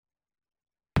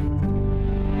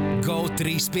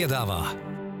GO3 piedāvā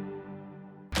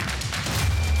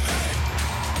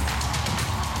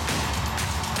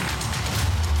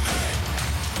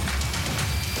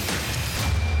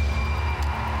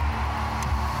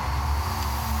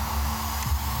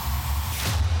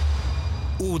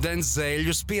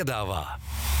Ūdenszeļļus piedāvā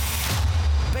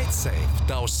Betsafe,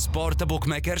 tavs sporta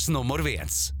bukmekers numur 1.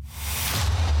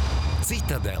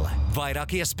 Citadele,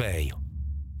 vairāk iespēju.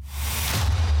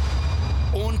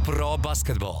 Un Pro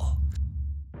basketbolu.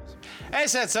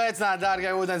 Esiet sveicināti, dārgie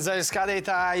Ūdenszeļļu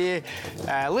skatītāji.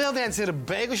 Lieldienas ir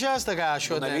beigušās, tā kā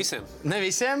šodien... Ne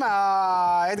visiem.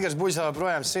 Edgars Buļs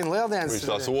projām svin lieldienas. Viņš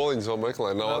tās oliņas vēl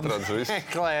meklē, nav atrādis visu.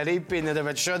 Meklē ripini,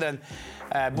 tāpēc šodien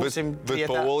būsim bet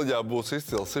pa oliņā būs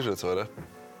izcils sižets, vai ne?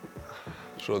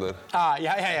 Šodien.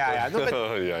 Jā. Nu, bet,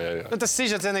 jā. Nu, tas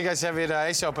sižets vienīgais jau ir,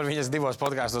 es jau par viņas 2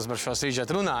 podkāstos par šo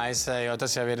sižetu runājis, jo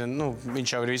tas jau ir,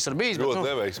 viņš jau ir visur bijis. Ļoti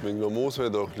neveiksmīgi no mūsu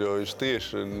viedokļa, jo viņš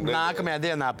tieši... Nākamajā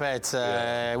dienā pēc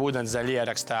Ūdenszeļļu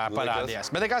ierakstā parādījās.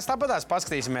 Bet kāds tāpatās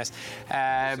paskatīsimies.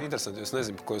 Interesanti, es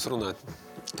nezinu, par ko jūs runājat.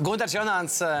 Guntars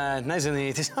Jonāns,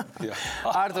 nezinītis.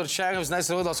 Artūrs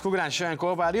Rūdolfs šodien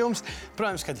kopā ar jums.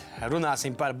 Protams, kad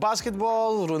runāsim par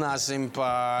basketbolu, runāsim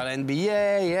par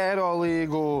NBA,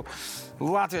 Eirolīgu,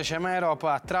 latviešiem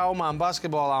Eiropā, traumām,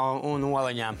 basketbolā un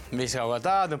oliņām. Visu kaut ko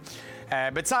tādu.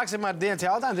 Bet sāksim ar dienas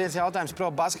jautājumu. Dienas jautājums pro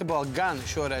basketbolu gan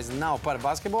šoreiz nav par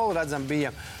basketbolu. Redzam,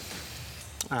 bija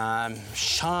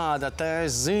šāda te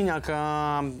ziņa, ka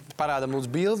parādam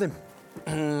lūdzu bildi.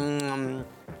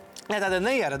 Tātad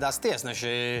neieradās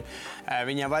tiesneši.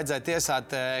 Viņiem vajadzēja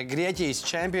tiesāt Grieķijas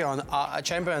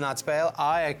čempionāta spēli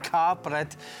AEK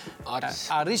pret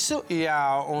Arisu. Jā,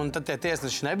 un tad tie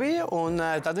tiesneši nebija, un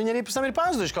tad viņi arī pēc tam ir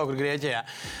pazuduši kaut kur Grieķijā.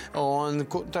 Un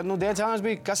tad, dienas jautājums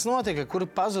bija, kas notika, kur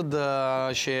pazuda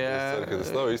šie... Es ceru, ka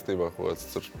tas nav īstenībā kaut kāds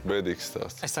tur bēdīgs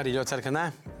stāsts. Es arī ļoti ceru, ka nē.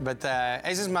 Bet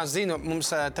es vismaz zinu,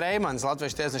 mums Treimans,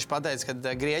 latviešu tiesneši, pateica,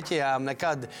 ka Grieķijā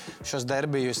nekad šos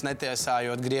derbijus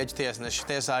netiesājot grieķu tiesneši,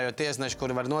 tiesājot tiesneši,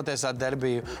 kuri var notiesāt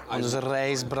derbiju un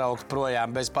uzreiz braukt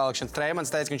projām bez palikšanas. Treimans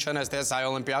teica, ka viņš šodien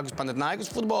tiesāja Olimpiākus Panathinaikos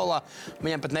futbolā.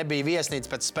 Viņam pat nebija viesnīca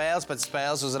pēc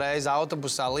spēles uzreiz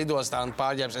autobusā, lidostā un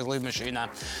pārģērbsies lidmašīnā.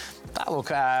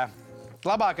 Tālūk,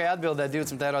 labākajai atbildē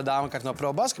 20 eiro dāmakārt no pro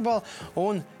basketbola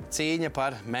un cīņa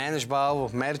par mēneša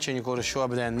balvu merčiņu, kuru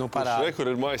šobrīd parāda.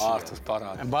 Kur ir maisiņā? Artūrs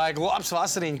parāda. Baigi labs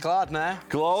vasariņu klāt, ne?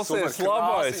 Klausies,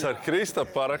 labais ar Krista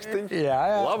parakstiņu. Jā.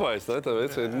 Labais, ne? Tā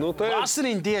veicēt.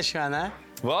 Vasariņu tieši, vai ne?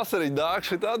 Vasariņu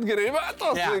dāk šit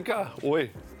atgribētos, kā?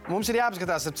 Oi. Mums ir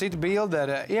jāpaskatās ar citu bildi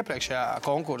ar iepriekšējā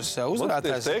konkursa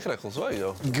uzvarētājs. Mums ir tēkrekls vai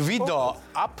jau? Gvido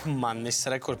apmanis,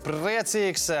 kur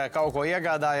priecīgs, kaut ko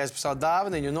iegādājies par savu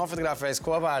dāvaniņu un nofotografējies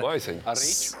kopā ar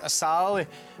Sāli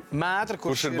Mētru,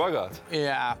 kurš ir bagāts.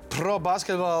 Jā, pro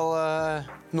basketbola,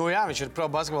 jā, viņš ir pro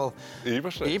basketbola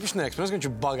īpašnieks. Protams, viņš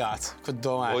ir bagāts, ko tu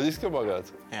domāji? Loģiski, ka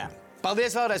bagāts. Jā.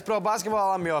 Paldies vēlreiz pro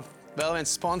basketbolam, jo vēl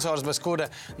viens sponsors, bez kura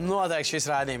noteikti šis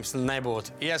raidījums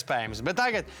nebūtu iespējams. Bet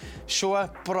tagad šo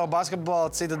pro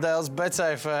basketbolu Citadeles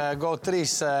Betsafe GO3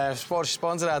 sports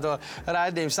sponsorēto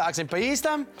raidījumu sāksim pa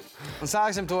īstam. Un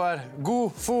sāksim to ar Gu,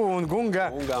 Fu un Gunga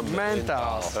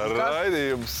mentāls.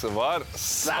 Raidījums var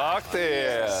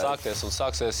sākties. Sākties un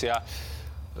sāksies, jā.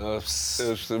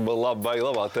 Man baigi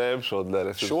labā tēma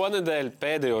šodien. Šonedēļ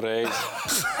pēdējo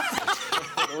reizi.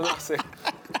 Runāsim.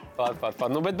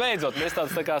 Bet beidzot, mēs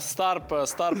tāds tā kā starp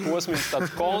posmīs,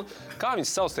 kā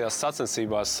viņas sauc tajās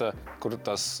sacensībās, kur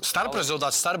tas...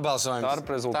 Starprezultāts,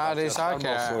 starpbalsojums. Tā arī sāk,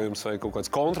 jā. Starpbalsojums vai kaut kāds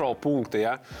kontrolpunkti,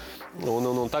 jā.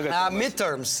 Un tagad...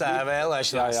 Midterms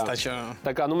vēlēšanās taču.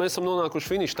 Tā kā mēs esam nonākuši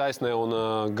finiša taisnē un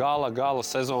gala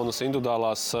sezonas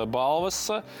individuālās balvas.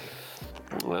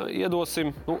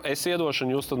 Iedosim, es iedošu, un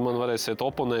jūs tad man varēsiet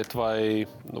oponēt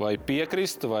vai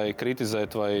piekrist, vai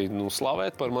kritizēt, vai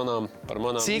slavēt par manām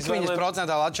Cik izvēlēm. viņas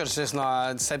procentāli atšķirsies no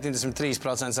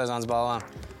 73% sezonas balvām?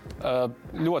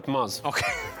 Ļoti maz.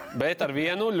 Okay. Bet ar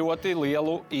vienu ļoti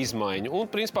lielu izmaiņu. Un,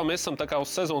 principā, mēs esam tā kā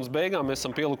uz sezonas beigām, mēs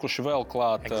esam pielikuši vēl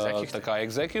klāt tā kā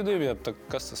executive,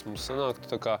 kas tas mums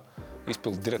sanāktu, tā kā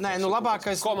izpildu direktors. Nē,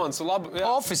 labākais komandas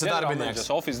office darbinieks.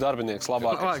 Office darbinieks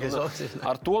labākais.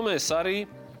 Ar to mēs arī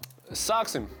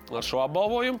sāksim ar šo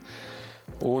apbalvojumu.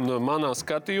 Un manā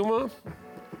skatījumā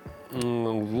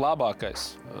labākais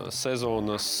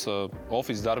sezonas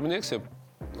office darbinieks ir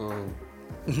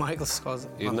Maikls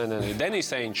Skoza. Denis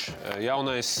Ainčs,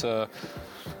 jaunais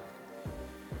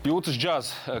Jūtas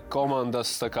Jazz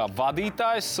komandas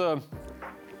vadītājs,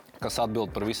 kas atbild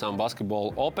par visām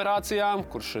basketbola operācijām,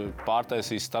 kurš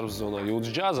pārtaisīs starpsezonā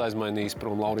Jūtas Jazz, aizmainīs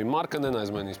prom Lauriju Markanenu,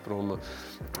 aizmainīs prom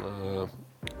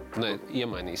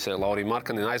iemainīs Lauriju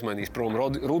Markaninu, aizmainīs prom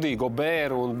Rudīgo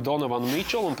Bēru un Donovanu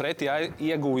Mičelu un pretī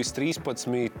iegūjis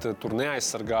 13 tur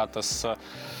neaizsargātas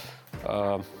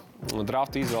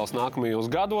drafta izvēles nākamajos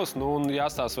gados. Un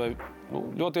jāstāsta, vai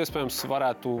ļoti iespējams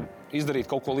varētu izdarīt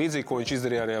kaut ko līdzīgu, ko viņš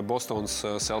izdarīja arī ar Bostonas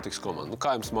Celtics komandu.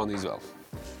 Kā jums man izvēle?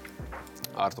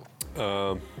 Artūr.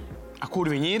 Kur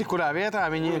viņi ir? Kurā vietā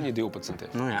viņi ir? Viņi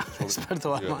 12. Nu jā, es par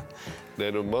to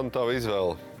Man tā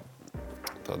izvēle.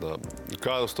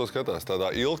 Kā uz to skatās?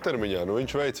 Tādā ilgtermiņā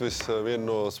viņš veic vienu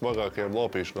no smagākajām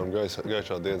laupīšanām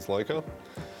gaišā dienas laikā.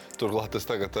 Turklāt tas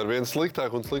tagad ar vien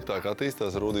sliktāk un sliktāk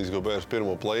attīstās. Rūdīgo Bērs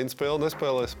pirmo play-in spēli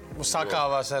nespēlēs.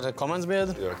 Sakāvās ar komandas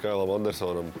biedru? Jā, Kailam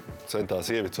Andersonam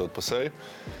centās ievicot pa seju.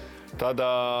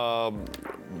 Tādā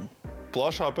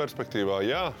plašā perspektīvā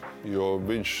jā, jo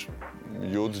viņš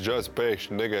Jūtas Džaz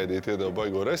pēkšņi negaidīt iedeva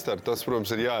baigo restartu. Tas,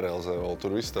 protams, ir jārealizē vēl.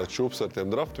 Tur viss tāds čups ar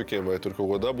tiem draftpikiem, vai tur kaut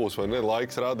ko dabūs, vai ne.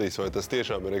 Laiks rādīs, vai tas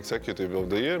tiešām ir executive of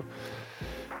the year.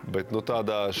 Bet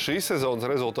tādā šīs sezonas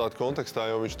rezultātu kontekstā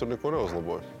jau viņš tur neko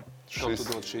neuzlaboja. Kam tu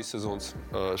dod šīs sezonas?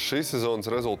 Šīs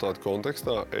sezonas rezultātu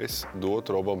kontekstā es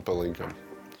dotu Robam Pelinkam.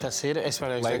 Tas ir, es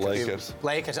varēju Lakers.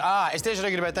 Lakers. Es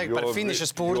tieši gribēju teikt par finiša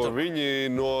spurtu. Jo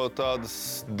viņi no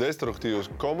tādas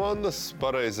destruktīvas komandas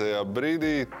pareizajā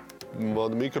brīdī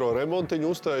mikro remontiņu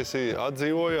uztaisīja,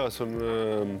 atdzīvojās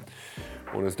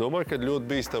un es domāju, ka ļoti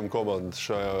bīstam komanda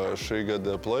šī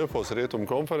gada play-offos Rietumu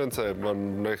konferencē.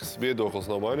 Man nekas viedoklis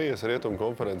nav mainījies. Rietumu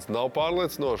konference nav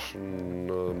pārliecinoša.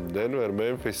 Denver,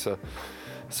 Memphis,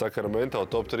 Sacramento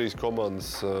top 3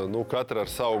 komandas, katra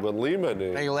ar savu gan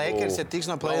līmeni. Lakers ir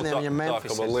tiks no play-offiem, viņam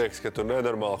Memphis. Man liekas, ka tur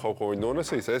nenormāli kaut ko viņi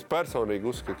nonesīs. Es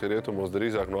personīgi uzskatu, ka Rietumos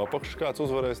drīzāk no apakšas kāds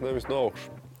uzvarēs, nevis no augšas.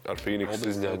 Ar Phoenix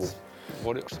izņēmumu.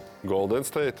 Warriors. Golden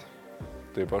State.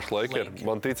 Tie paši Lakers.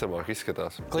 Man ticamāk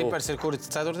izskatās. Clippers ir kuri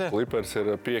 4? Clippers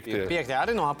ir 5. 5.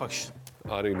 arī no apakšas.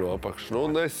 Arī no apakšas.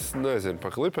 Es nezinu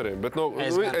par Clipperiem, bet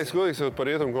es godīgi par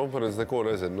Rietumu konferenci neko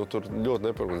nezinu. Tur ļoti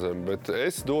neprognozējami. Bet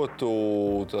es dotu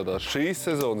tādā šīs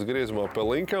sezonas griezumā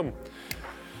Pelinkam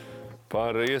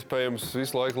par iespējams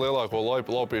visu laiku lielāko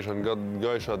laupīšanu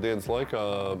gaišā dienas laikā.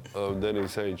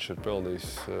 Denijs Eņģis ir pelnījis.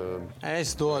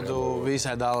 Es dodu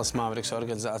visai Dallas Mavericks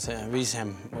organizācijai,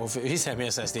 visiem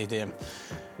iesaistītiem.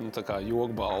 Tā kā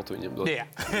joku baltu viņam dod. Jā.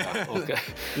 Okay.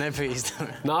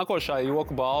 Nepīstami. Nākošā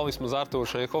joku balva vismaz Artūra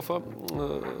Šehofa,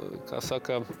 kā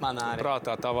saka,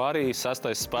 prātā tava arī 6.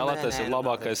 spēlētājs ir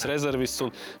labākais rezervists,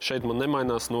 un šeit man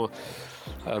nemainās no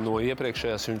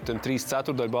iepriekšējās 3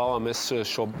 ceturdaļu balvām. Es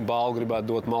šo balvu gribētu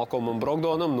dot Malcolmam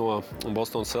Brogdonam no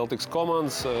Bostonas Celtics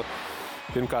komandas.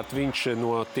 Pirmkārt, viņš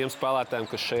no tiem spēlētājiem,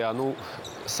 kas šajā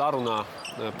sarunā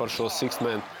par šo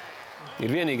six-man ir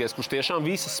vienīgais, kurš tiešām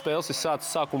visas spēles ir sācis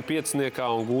sākuma pieciniekā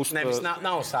un gūst... Nevis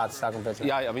nav sācis sākuma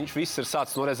pieciniekā. Jā, viņš viss ir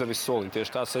sācis no rezervis soliņa.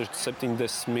 Tieši tā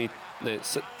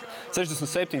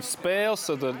 67 spēles,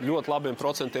 ļoti labiem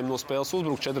procentiem no spēles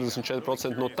uzbruk,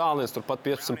 44% no tālienes, turpat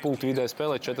 15 punktu vidēji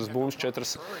spēlē, 4 bumbas,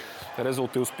 4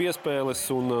 rezultīvas piespēles,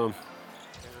 un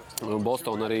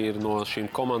Boston arī ir no šīm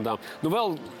komandām.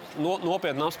 Vēl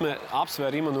nopietni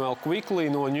apsvēr Immanuelu Quickly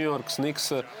no New York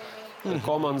Knicks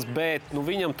komandas, bet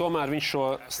viņam tomēr viņš šo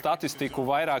statistiku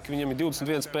vairāk, viņam ir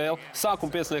 21 spēle, sākuma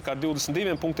pieciniekā ar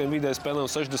 22 punktiem, vidēji spēlē un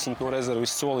 60 no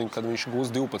rezervis soliņa, kad viņš gūs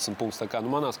 12 punktus. Tā kā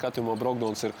manā skatījumā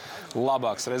Brogdons ir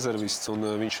labāks rezervists un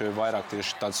viņš vairāk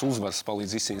tieši tāds uzvaras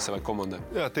palīdz izcīnīt savai komandai.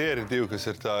 Jā, tie ir 2, kas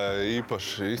ir tā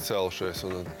īpaši izcēlušies.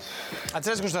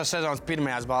 Atceries, kurš tās sezonas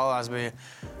pirmajās balvās bija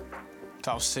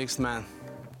tavs six-man?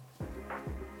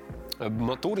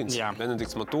 Matūrins,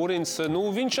 Benedikts Matūrins.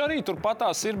 Viņš arī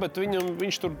turpatās ir, bet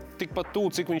viņš tur tikpat tūl,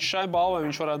 cik viņš šai balvai.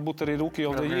 Viņš varētu būt arī rookie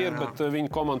of the year, bet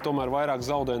viņa komanda tomēr vairāk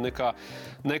zaudē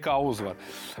nekā uzvar.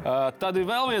 Tad ir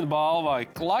vēl viena balva,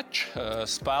 Klačs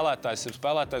spēlētājs. Ir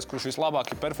spēlētājs, kurš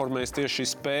vislabāk ir performējis tieši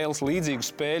šīs spēles, līdzīgu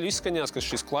spēļu izskaņās, ka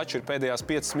šis Klačs ir pēdējās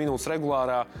 5 minūtes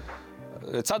regulārā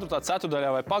 4.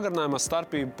 ceturdaļā vai pagarinājumā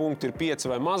starpība punkti ir 5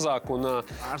 vai mazāk.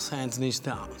 Arsēns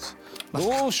Nīstāvs.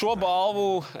 Šo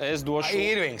balvu es došu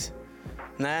Irvings.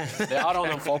 Nē.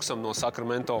 Aaronam Foksam no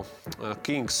Sacramento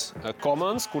Kings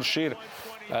komandas, kurš ir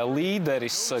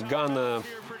līderis gan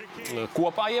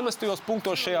kopā iemestajos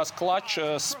punktos šajās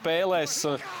klačs spēlēs,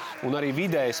 un arī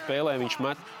vidēji spēlē viņš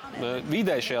met.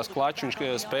 Vidēji šajās klačs viņš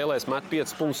spēlēs met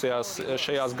 5 punktus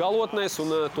šajās galotnēs,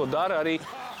 un to dara arī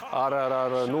ar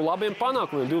labiem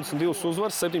panākumiem. 22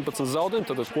 uzvaras, 17 zaudējumi,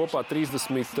 tad kopā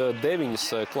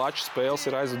 39 klačs spēles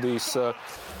ir aizvadījis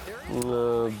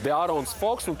Deārons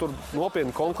Foks, un tur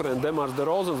nopietni konkurenti Demārs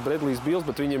DeRozans, Bredlijs Bils,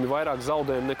 bet viņiem ir vairāk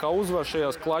zaudējumi nekā uzvar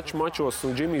šajās klačs mačos,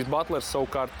 un Džimijs Butlers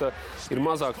savukārt ir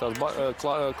mazāk tās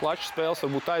klačs spēles,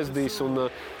 varbūt aizdījis, un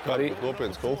arī...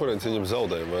 Nopietnas konkurents viņam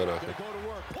zaudējumi vairāk.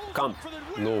 Kam?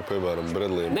 Nu, piemēram,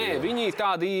 Bredliem. Nē, viņi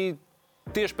tādi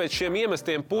tieši pēc šiem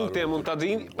iemestiem punktiem un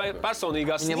tādi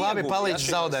personīgās Viņi labi palīdz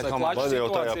zaudēt komandu. Man jau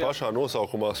tajā pašā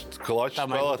nosaukumā klačs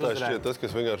spēlētājs šķiet tas,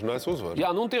 kas vienkārši nes uzvaru.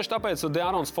 Jā, nu tieši tāpēc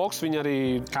Deārons Foks viņi arī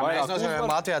Kā mēs nozīmējam,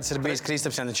 Latvijā tas ir bijis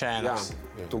Kristaps Jā, Janečēns.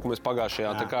 to, ko mēs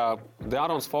pagājušajā. Tā kā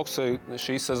Deārons Foks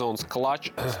šīs sezonas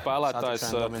klačs spēlētājs.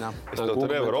 Es to te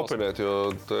nevaru opinēt,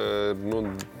 jo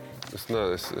es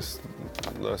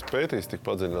neesmu pētījis tik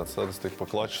padziļināts statistiku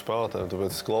par klaču spēlētājiem,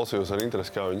 tāpēc es klausījos ar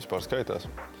interesi, kā viņi vispār skaitās.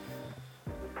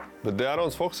 Bet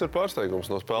Deārons Foks ir pārsteigums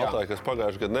no spēlētāja, kas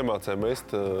pagājušajā gadā nemācēja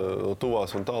mest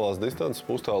tuvās un tālās distances,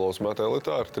 pustālos met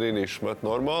elitāri, trīnīšus met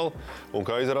normāli, un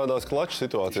kā izrādās klaču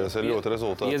situācijās ir ļoti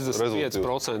rezultāts.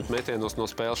 55% metienos no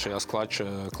spēles šajās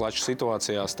klaču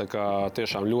situācijās, tā kā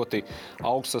tiešām ļoti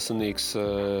augstasinīgs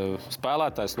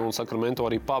spēlētājs, nu un Sakramento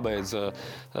arī pabeidz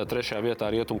 3.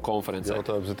 vietā rietumu konferencē.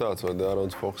 Jautājums ir tāds, vai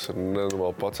Deārons Foks ir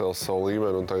nenormāli pacēlis savu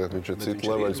līmeni, un tagad viņš ir citu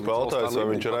leveļu spēlētājs, vai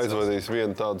viņš ir aizvadījis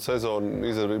vienu tādu sezonu,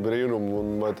 izdarīt brīnumu,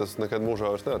 un vai tas nekad mūžā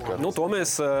vairs neatkārtos? Nu, to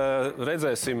mēs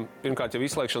redzēsim pirmkārt jau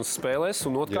izslēgšanas spēlēs,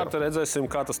 un otrkārt redzēsim,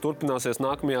 kā tas turpināsies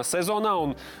nākamajā sezonā.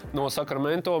 Un no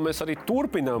Sakramento mēs arī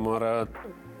turpinām ar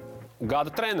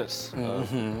gada treneris,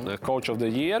 Coach of the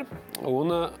Year.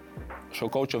 Un šo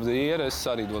Coach of the Year es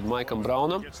arī dodu Maikam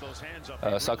Braunam,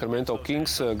 Sakramento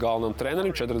Kings galvenam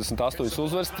trenerim, 48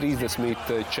 uzvaras,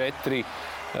 34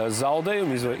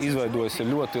 zaudējumi, izveidojis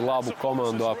ļoti labu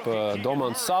komandu ap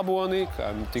Domantu Saboni, kā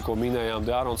tikko minējām,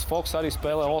 Deārons Foks arī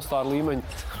spēlē All-Star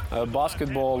līmeņa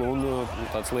basketbolu un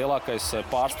tāds lielākais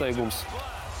pārsteigums.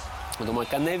 Domāju,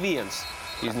 ka neviens,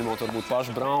 izņemot varbūt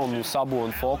pašu Braunu,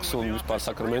 Sabonu, Foksu un vispār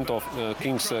Sakramento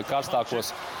Kings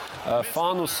karstākos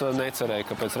fanus, necerēja,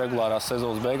 ka pēc regulārās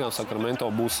sezonas beigām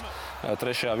Sakramento būs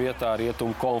 3. vietā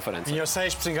rietumu konferencē. Viņi jau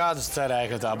 16 gadus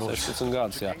cerēja, ka tā būs. 16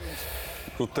 gadus, jā.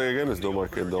 Nu, te gan es domāju,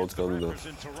 ka ir daudz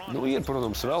kandidātu. Nu, ir,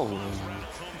 protams, vēl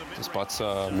tas pats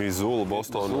Mizula,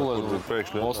 Bostonā, kur ir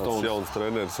pēkšņi jauns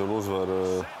treneris un uzvar.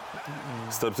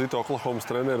 Starp citu, Oklahomas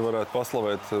treneri varētu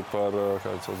paslavēt par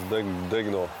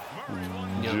Degno.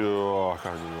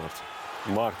 Kā viņam vārds?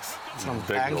 Marks. From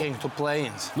tanking to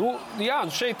play-ins. Nu, jā,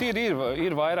 šeit ir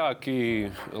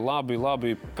vairāki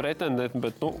labi pretendenti,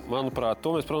 bet, manuprāt,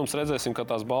 to mēs, protams, redzēsim, ka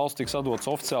tās balvas tiks atdotas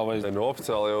oficiāli. Vai...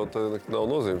 Oficiāli jau nav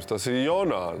nozīmes. Tas ir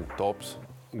Jonā tops.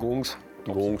 Gungs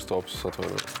tops,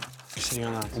 atvainojos.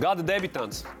 Gada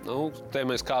debitants. Nu, te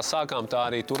mēs kā sākām, tā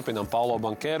arī turpinām Paulo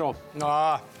Banchero.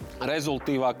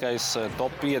 Rezultīvākais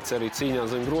top 5 arī cīņā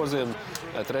zem groziem.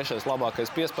 3.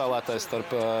 labākais piespēlētājs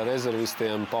starp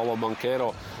rezervistiem Paulo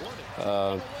Banchero.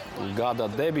 Gada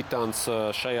debitants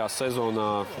šajā sezonā.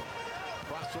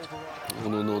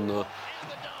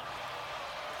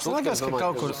 Es liekas, ka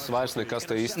kaut kur vairs nekas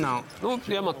te īsti nav. Nu,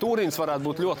 ja Matūrins varētu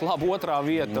būt ļoti laba 2.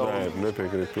 vieta. Nē,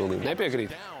 nepiekrīt pilnīgi.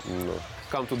 Nepiekrīt? No.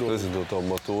 Kam tu dod? Es dodu to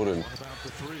Matūrinu.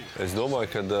 Es domāju,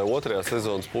 ka 2.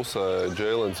 sezonas pusē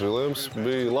Jēlens Viljams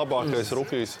bija labākais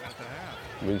rukijs.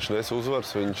 Viņš nes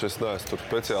uzvars, es neesmu tur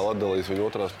speciāli atdalījis viņa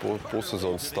 2.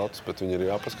 pussezonas status, bet viņi ir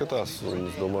jāpaskatās. Un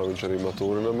es domāju, viņš arī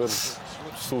Matūrinam ir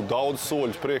daudz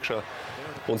soļus priekšā.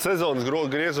 Un sezonas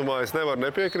griezumā es nevaru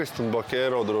nepiekrist, un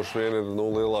Banchero droši vien ir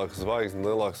lielāks zvaigzne,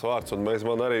 lielāks vārds. Un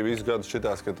man arī visu gadu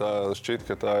šķiet,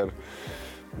 ka tā ir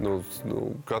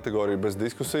kategorija bez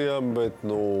diskusijām, bet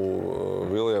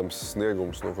Viljams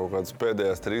sniegums kaut kādas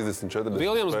pēdējās 30-40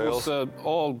 Viljams spēles. Būs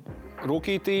all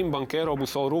rookie team, Banchero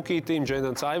būs all rookie team,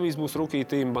 Jadens Aivijs būs rookie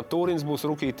team, Matūrins būs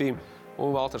rookie team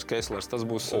un Valters Kesslers. Tas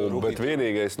būs rookie Bet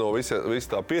vienīgais no visa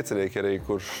tā piecinieki arī,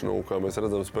 kurš, kā mēs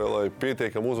redzam, spēlēja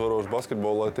pietiekami uzvarošu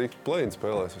basketbolu, lai tiktu play-in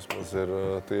spēlēs. Vismaz ir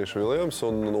tieši Viljams,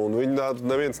 un viņi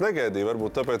neviens negaidīja.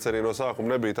 Varbūt tāpēc arī no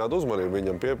sākuma nebija tāda uzmanība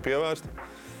viņam pievērsta.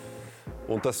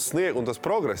 Un tas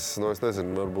progress, es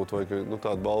nezinu, varbūt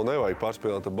tādu balvu nevajag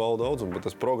pārspēlēt ar balvu daudzumu, bet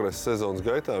tas progress sezonas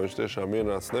gaitā, viņš tiešām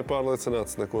ienāca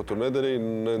nepārliecināts, neko tur nedarīja.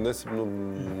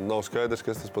 Nav skaidrs,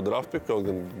 kas tas par draft pick, kaut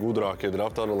gan gudrākie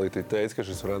draft analītiķi teica, ka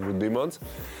šis varētu būt dimants.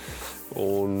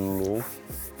 Un,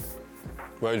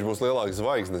 vai viņš būs lielāks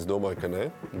zvaigznes, es domāju, ka ne,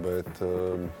 bet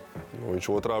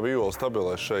viņš 2. viola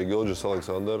stabilēs šeit Gilģis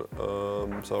Aleksandra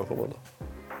savā komandā.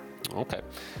 Okay.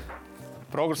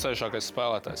 Progresējušākais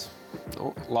spēlētājs.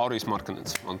 Laurijs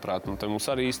Markanens, manuprāt. Te mums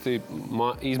arī īsti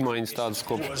izmaiņas tādas,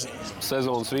 kopš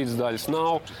sezonas vidusdaļas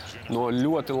nav. No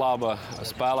ļoti laba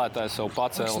spēlētājs jau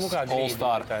pacēlis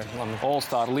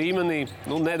All-Star līmenī.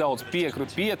 Nedaudz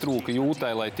pietrūka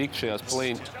Jūtai, lai tiktu šajās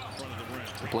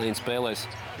play-in spēlēs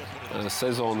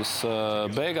sezonas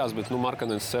beigās, bet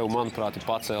Markanens sev, manuprāt, ir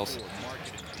pacēlis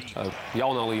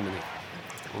jaunā līmenī.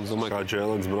 Kā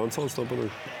Jēlens Bronsons to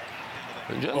patīk?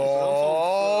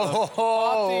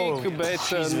 Patīk, bet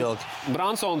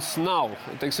Bransons nav.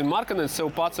 Teiksim, Markanens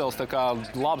sev pacels tā kā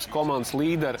labs komandas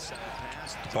līderis.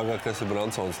 Pagād, kas ir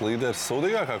Bransons līderis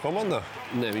sūdīgākā komandā?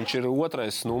 Ne, viņš ir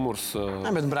otrais numurs.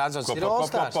 Ne, bet Bransons ir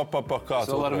All-Stars.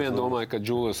 Kāds Vēl ar vienu domāju, ka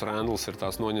Julius Randls ir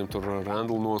tās noņem tur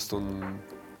Randlu nost un...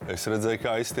 Es redzēju,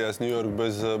 kā izstījās New York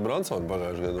bez Bransona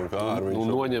pagājušajā gadā. Un kā ar viņu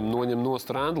noņem nost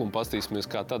Randlu un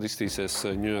pastīsimies, kā tad izstīsies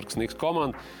New York Knicks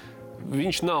komanda.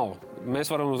 Viņš nav. Mēs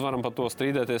varam par to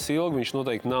strīdēties ilgi. Viņš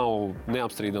noteikti nav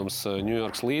neapstrīdams New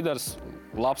Yorks līderis.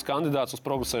 Labs kandidāts uz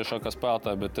progresējušākā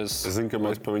spēlētāja, bet es zinu, ka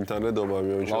mēs par viņu tā nedomājam,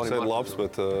 jo viņš jau sen labs,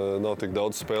 bet nav tik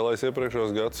daudz spēlējis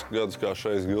iepriekšējos gadus kā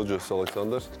šeit Gilģis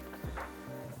Aleksandrs.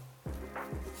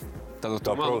 Tad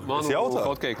tu manu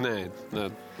hotcake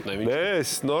Nē,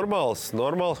 es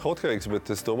normāls hotcakes, bet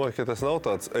es domāju, ka tas nav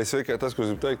tāds. Es vienkārši tas, ko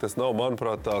es gribu teikt, tas nav,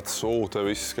 manuprāt, tāds te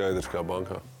viss skaidrs kā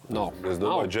bankā. Es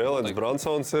domāju, Jēlens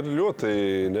Bransons ir ļoti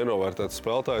nenovērtēts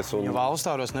spēlētājs. Jau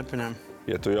All-Staros nepaņem.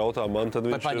 Ja tu jautā man, tad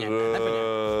viņš ir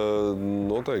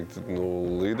noteikti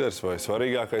līderis vai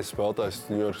svarīgākais spēlētājs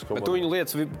New Yorkas komandā. Bet tu viņu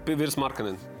lietas virs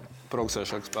Markanena,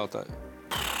 progresējušāka spēlētāja.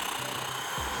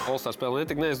 All-Star spēle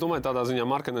netika. Es domāju, tādā ziņā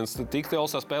Markanens tikti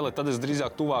All-Star spēlē, tad es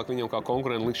drīzāk tuvāk viņam kā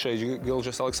konkurentu likšu šeit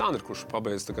Gilģis Aleksandrs, kurš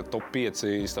pabeidz top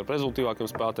 5 starp rezultīvākiem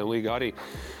spēlētājiem līgā arī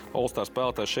All-Star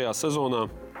spēlētājs šajā sezonā.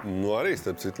 Arī,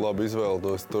 starp citu, labi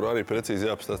izvēlētos. Tur arī precīzi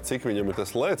jāpastāst, cik viņam ir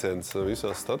tas lēciens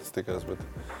visās statistikās, bet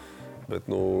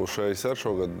šeit ar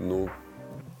šogad,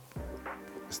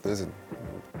 es nezinu,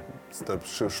 starp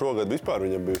šogad vispār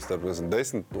viņam bija starp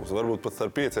 10, varbūt pat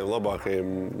starp 5 labākajiem,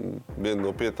 viena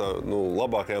no 5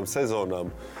 labākajām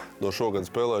sezonām no šogad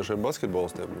spēlējušiem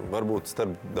basketbolistiem. Varbūt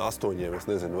starp 8, es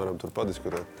nezinu, varam tur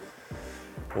padiskutēt.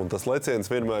 Un tas leciens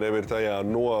vienmēr jau ir tajā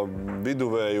no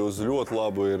viduvēju uz ļoti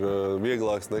labu ir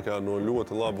vieglāks nekā no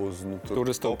ļoti labu uz Tur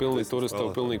es tev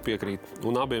pilnīgi piekrītu.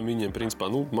 Un abiem viņiem, principā,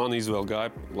 man izvēle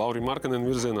gāja Laurim Markanenu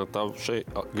virzienā, tā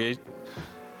šeit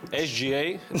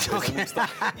SGA.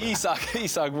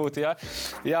 Īsāk būtu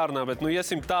jārunā, bet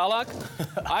iesim tālāk.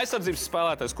 Aizsardzības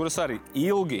spēlētājs, kuras arī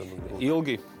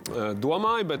ilgi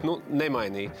domāju, bet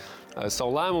nemainīja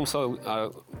savu lēmumu.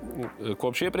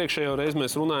 Kopš iepriekšējo reizi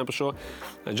mēs runājam par šo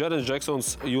Jaren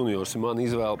Jacksons juniors. Man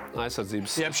izvēle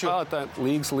aizsardzības spēlētāja,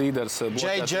 līgas līderis.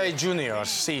 JJ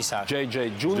juniors, īsāk.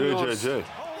 JJ juniors.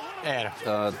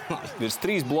 Virs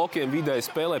 3 blokiem vidēji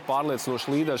spēlē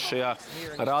pārliecinoši līderis šajā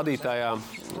rādītājā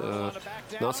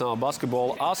Nacionālā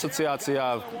basketbola asociācijā.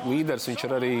 Līderis viņš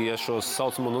ir arī šos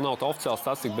saucamo, nav tā oficiāla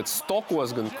statistika, bet stokos,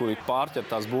 gan kuri pārķer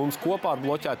tās bumbas kopā ar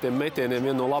bloķētiem metieniem,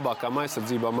 viena no labākām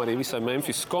aizsardzībām arī visai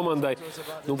Memphis komandai.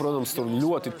 Protams, tur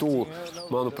ļoti tuvu,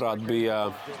 manuprāt,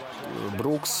 bija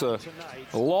Brooks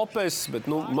Lopes, bet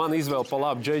man izvēle pa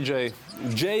labu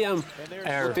JJ-am.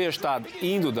 Tieši tāda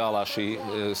individuālā šī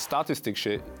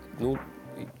statistika,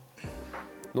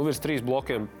 virs 3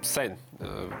 blokiem sen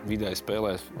vidēji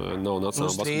spēlē nav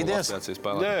Nacionālā basketbola asociācijas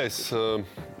spēlē. Nē, es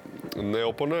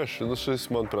neoponēšu. Šis,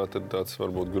 manuprāt, ir tāds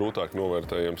varbūt grūtāk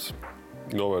novērtējums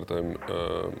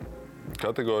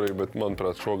kategorija, bet,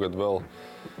 manuprāt, šogad vēl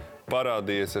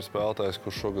parādījies ir spēlētājs,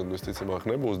 kurš šogad visticamāk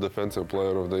nebūs Defensive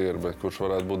Player of the Year, bet kurš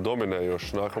varētu būt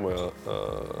dominējošs nākamajā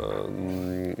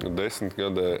 10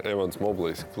 gadē Evans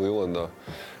Moblijs Clevelandā.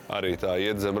 Arī tā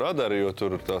iet zem radara, jo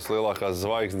tur tās lielākās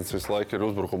zvaigznes visu laiku ir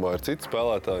uzbrukumā ar citu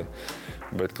spēlētāju,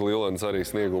 bet Clevelands arī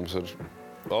sniegums ir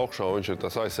augšā, un viņš ir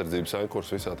tas aizsardzības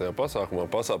ankurs visā tajā pasākumā.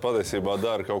 Patiesībā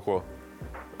dara kaut ko.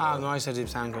 No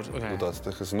aizsardzības ankurs. Okay. Tāds,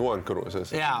 kas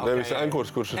noankurosies. Nevis ankurs,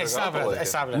 kurš ir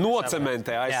sapratu.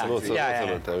 Nocementē aizsardzību.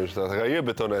 Nocementē. Viņš tā kā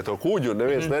iebetonē to kuģi un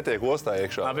neviens netiek ostā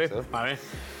iekšā. Labi.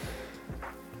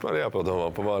 Par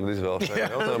jāpadomā par vārdu izvēli šajā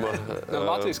jautājumā.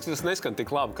 Latvijas tas neskan tik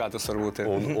labi, kā tas varbūt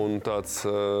ir. Un tāds,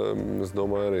 es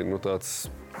domāju, arī tāds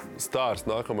stārs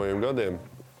nākamajiem gadiem,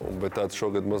 bet tāds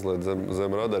šogad mazliet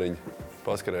zem radariņa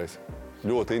paskarējis.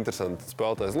 Ļoti interesanti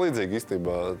spēlētājs. Līdzīgi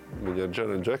īstenībā viņa ar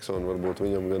Jaren Jacksonu, varbūt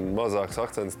viņam gan mazāks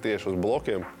akcents tieši uz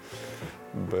blokiem.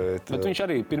 Bet viņš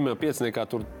arī pirmajā pieciniekā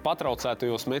tur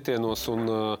patraucētajos metienos un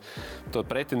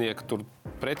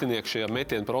pretinieku šajā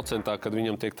metienu procentā, kad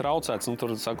viņam tiek traucēts.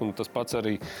 Tur, saku, tas pats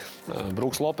arī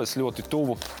Brooks Lopes ļoti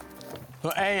tuvu.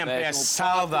 Ejam pie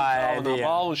saldā ēdija.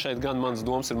 Un šeit gan mans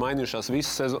domas ir mainījušās visu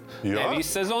sezonu. Ne,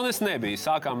 visu sezonu es nebiju.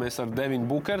 Sākām mēs ar Devinu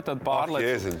Bukeru, tad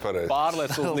pārlec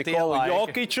uz Nikolu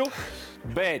Jokiču,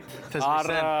 bet ar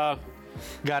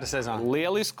gara sezona.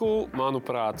 Lielisku,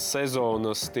 manuprāt,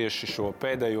 sezonas tieši šo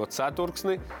pēdējo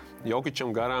ceturksni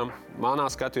Jokičam garām manā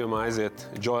skatījumā aiziet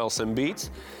Joels Embiids.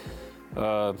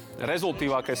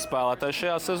 Rezultīvākais spēlētājs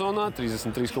šajā sezonā,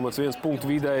 33,1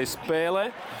 punktu vidēji spēlē.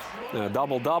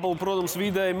 Double-double, protams,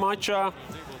 vidēji mačā.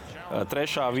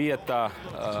 Trešā vieta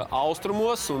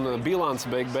austrumos, un bilants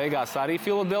beigās arī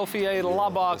Filadelfijai ir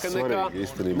labāka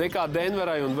nekā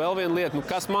Denverai. Un vēl viena lieta,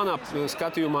 kas manā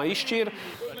skatījumā izšķīra,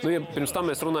 ja pirms tam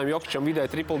mēs runājam, Jokičam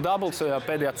vidēji triple-double,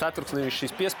 pēdējā ceturksnī viņš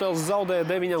šīs piespēles zaudēja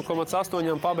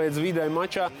 9,8, pabeidz vidēji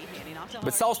mačā.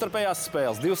 Bet savstarpējās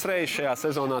spēles divas reizes šajā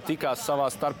sezonā tikās savā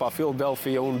starpā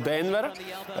Filadelfija un Denvera.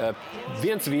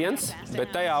 1-1,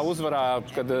 bet tajā uzvarā,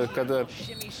 kad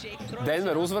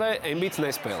Denver uzvarēja, Embiids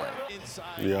nespēlēja.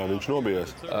 Jā, viņš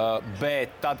nobijās.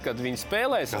 Bet tad, kad viņi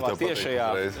spēlēja savā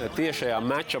tiešajā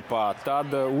matchupā,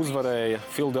 tad uzvarēja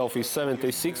Philadelphia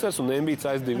 76ers un Embiids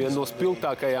aizdīja vienu no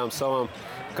spilgtākajām savām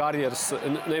karjeras,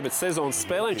 bet sezonas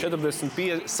spēlēm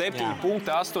 47 punkti,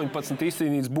 18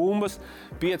 izcīnītas bumbas,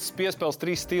 5 piespēles,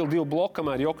 3 stili, 2 bloki,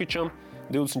 kamēr Jokičam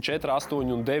 24,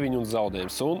 8 un 9 un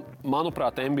zaudējums. Un,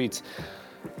 manuprāt, Embiids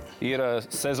ir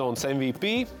sezonas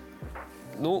MVP,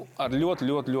 ar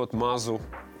ļoti mazu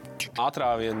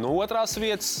atrāvienu no otrās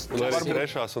vietas. Varbūt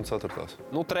trešās un ceturtās.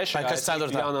 Trešā ir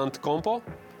Jāna Antetokounmpo.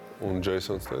 Un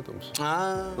Jasons Tatums.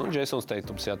 Jasons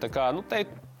Tatums, jā. Tā kā,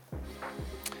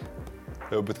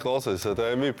 Jā, bet klausies,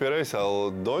 tā MVP reizē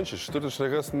Dončišs, tur taču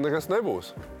nekas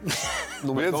nebūs.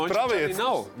 Viens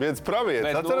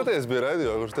pravietis. Atceraties, bija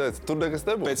radio, kurš teica, tur nekas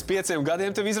nebūs. Pēc 5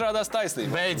 gadiem tev izrādās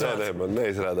taisnība. Nē, man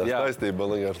neizrādās taisnība,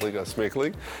 man likās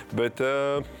smieklīgi. Bet,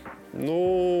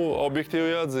 objektīvi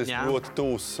jāatzīst, ļoti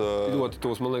tūs. Ļoti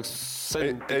tūs, man liekas,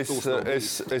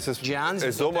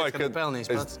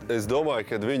 Es domāju,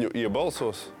 ka viņu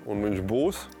iebalsos un viņš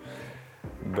būs.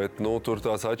 Bet tur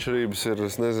tās atšķirības ir,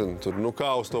 es nezinu, kā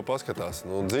uz to paskatās.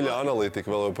 Dziļā analītika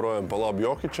vēl joprojām pa labu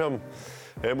Jokičam.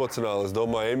 Emocionāli, es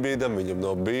domāju, Embiidam viņam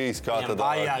nav bijis, kā tad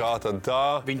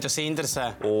tā. Viņu tas interesē.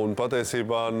 Un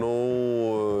patiesībā,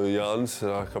 Jānis,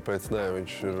 kāpēc ne,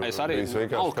 viņš ir bijis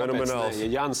vienkārši fenomenāls. Ja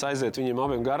Jānis aiziet viņiem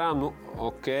abiem garām,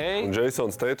 ok. Un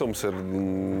Jasons Tatums ir...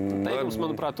 Tatums,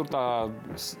 manuprāt, tur tā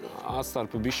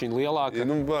atstarpe bišķiņ lielāka.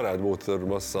 Varētu būt ar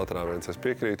mazs atrāviens, es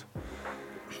piekrītu.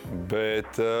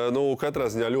 Bet, katrā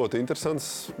ziņā ļoti interesants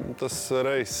tas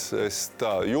reizes. Es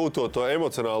jūtot to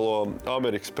emocionālo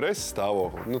Amerikas preses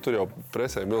stāvokli. Tur jau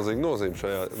presē milzīga nozīme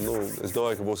šajā. Es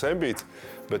domāju, ka būs Embiids,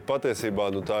 bet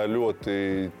patiesībā tā ir ļoti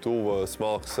tuva,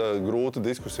 smalks, grūta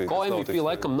diskusija. Ko MVP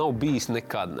laikam nav bijis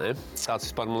nekad, ne?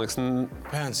 Tāds vispār, man liekas,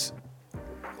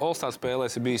 All-Star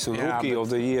spēlēs ir bijis un Rookie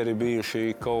of the Year ir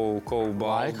bijuši kaut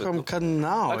balvi. Laikam, kad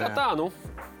nav. Tā kā tā,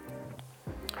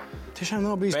 Tiešām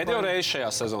nav bijis pēdējo reizi šajā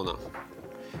sezonā.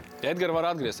 Edgars var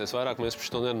atgriezties, vairāk mēs par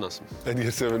šo nerunāsim.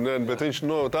 Edgars jau ir, bet viņš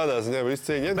tādā ziņā visu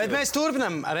cīņa. Bet mēs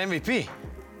turpinām ar MVP.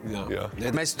 Jā.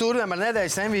 Mēs turpinām ar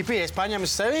nedēļas MVP. Es paņemu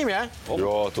uz sevīm, jā?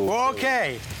 Jā, tu.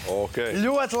 Ok.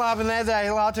 Ļoti labi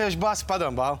nedēļa latviešu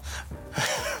basketbolu.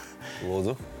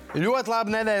 Lūdzu. Ļoti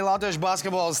labi nedēļa latviešu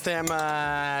basketbolistiem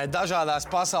dažādās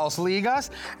pasaules līgās.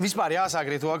 Vispār jāsāk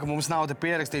arī to, ka mums nav te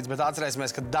pierakstīts, bet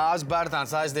atcerēsimies, ka Dāvis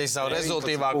Bērtāns aizdīja savu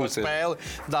rezultīvāko spēli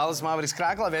Dallas Mavericks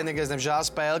Krāklā. Vienīgais, diemžēl,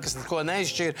 spēle, kas neko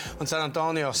neizšķīra, un San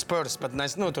Antonio Spurs pat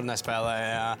tur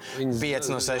nespēlēja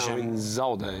 5 no 6. Viņi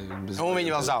zaudēja. Un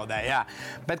viņi vēl zaudēja, jā.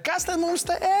 Bet kas tad mums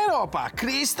te Eiropā?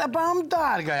 Kristapam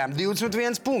dārgajām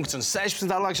 21 punkts un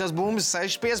 16 atliekšās bumbas,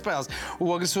 6 piespēles.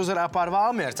 Ogres uzvarā pār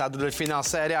Valmieru, ceturtdaļfināla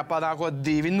sērijā panākot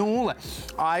 2-0.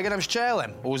 Aigaram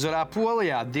Šķēlēm uzvarā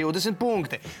Polijā 20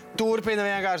 punkti. Turpina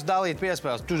vienkārši dalīt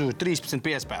piespēles. Tur 13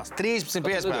 piespēles. 13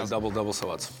 piespēles. Double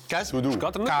savāds. Kas?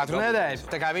 Katru nedēļu.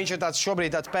 Tā kā viņš ir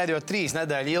šobrīd pēdējo 3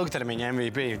 nedēļu ilgtermiņa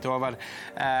MVP. To var.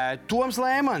 Toms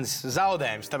Lēmans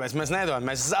zaudējums, tāpēc mēs nedodam.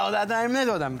 Mēs zaudētājiem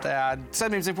nedodam. Tajā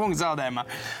 17 punktu zaudējumā.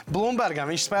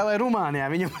 Blumbergam viņš spēlē Rumānijā.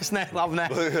 Viņam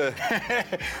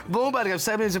Blumbergam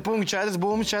 17 punktu, 4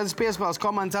 bumbas, 4 piespēles.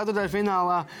 Komanda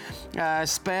ceturtdaļfinālā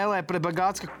spēlē pret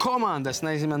Bagātska komandu. Es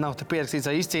nezinu, man nav te pierakstīts,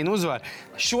 vai izcīna uzvaru.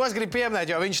 Šos grib pieminēt,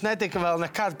 jo viņš netika vēl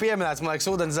nekad pieminēts, man liekas,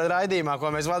 Ūdenszeļļi raidījumā,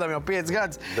 ko mēs vadām jau 5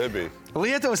 gadus. Debija.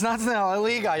 Lietuvas Nacionālajā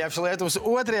līgā, jeb Lietuvas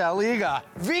 2. līgā.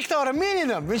 Viktora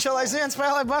Mininam, viņš jau aizvien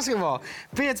spēlē basketbolu.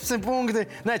 14 punkti,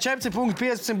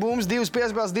 15 bumbas, 2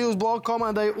 piespēles, 2 bloku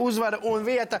komandai uzvara un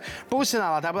vieta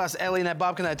pusfinālā. Tāpēc Elīnai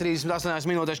Babkanai 38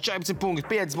 minūtēs 14 punkti,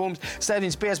 5 bumbas,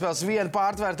 7 piespēles, 1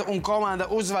 pārtverta un komanda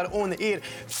uzvara un ir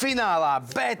finālā.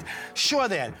 Bet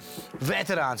šodien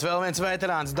vēl viens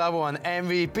veterāns dabūna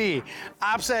MVP.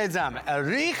 Apsveicam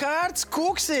Rihards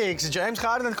Kuksīgs, James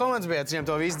Harden komandas biedrs,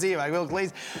 viņam to visu dzīvē vilkt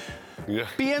līdz. Jā.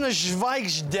 Piena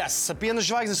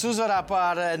zvaigznes uzvarā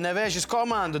pār Nevēžas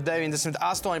komandu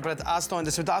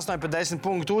 98-88 par 10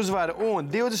 punktu uzvaru un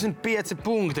 25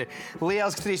 punkti.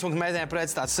 Lielisks 3 punktu mētējumu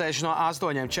pretstats 6 no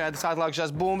 8, 4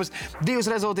 atlikušās bumbas,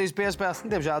 2 rezultīvas piespēles,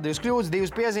 diemžēl 2 kļūdas,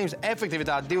 2 piezīmes,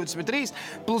 efektivitāte 23,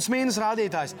 plus mīnus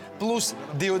rādītājs plus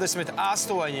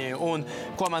 28. Un,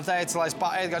 ko man teica, lai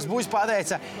Edgars Buļs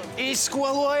pateica,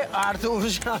 izskoloja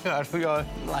Artūrs Žagaru, jo,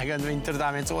 lai gan viņi tur tā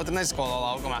viens otru neskolo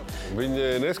laukumā. Viņi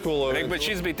neskoloja. Bet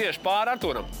šis bija tieši pār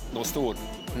Artūram no stūra.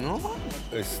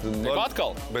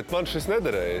 Atkal. Bet man šis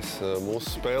nederēja. Mūsu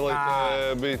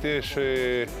spēlētāji bija tieši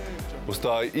uz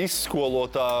tā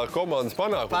izskolotā komandas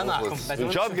panākumu.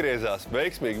 Viņš atgriezās,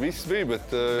 veiksmīgi viss bija,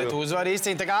 bet uzvar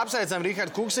izcīņa. Tā kā apsveicam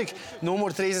Rihardu Kuksiku,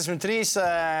 numur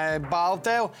 33, balvu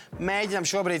tev. Mēģinām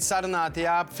šobrīd sarunāt,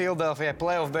 Philadelphia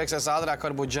playoff beigsies ātrāk,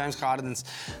 varbūt James Hardens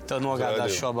tev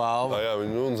nogādās šo balvu. Jā,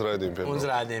 viņi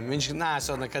uzrādījumi. Viņš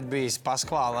neesot nekad bijis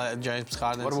paskvāla James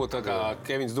Hardens. Varbūt tā kā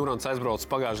Kevins Durants aizbrauc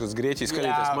pagājušajā gadā Grieķijas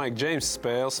skatīties Mike James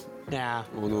spēles. Jā.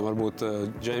 Un varbūt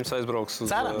James aizbrauks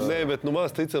uz... Nē, bet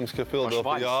maz ticams, ka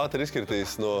Philadelphia ātri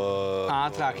izkritīs no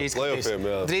playoffiem.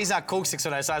 Drīzāk Kuksiks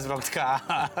varēs aizbraukt kā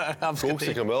apskatīt.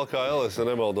 Kuksikam LKL, es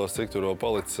nemaldos, cik tur vēl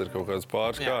palicis ir kaut kāds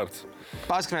pāris kārtas.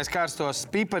 Paskamies karstos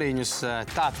pipariņus.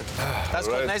 Tātad, tas,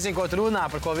 ko nezinu, ko tu runā,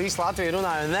 par ko visu Latviju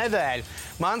runāju nedēļu.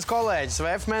 Mans kolēģis,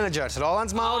 VF menedžers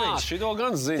Rolands Mauriņš. Šito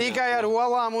gan zinu. Tikai ar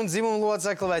olām un dzimumu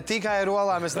locekli, vai tikai ar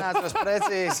olām, es neatceros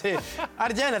precīzi,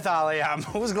 ar ģenitālijām.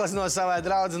 Uzglezno savai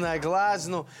draudzenei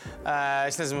gleznu.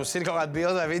 Es nezinu, mums ir kaut kāda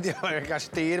bilde vai video, vai vienkārši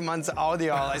tīri mans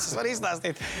audio, lai es varu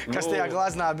izstāstīt, kas tajā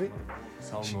gleznā bija.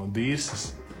 Savu no dīrsas,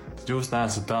 tad jūs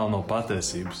neesat tālu no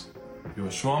patiesības, jo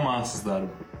šo mācas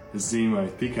darbu es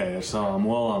zīmēju tikai ar savām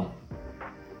olām.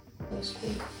 Tu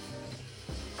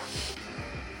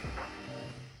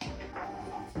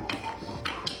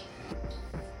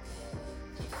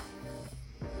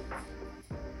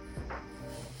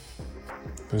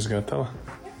esi gatava?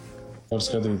 Var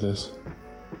skatīties.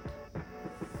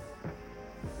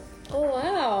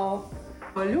 Wow!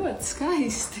 Ļoti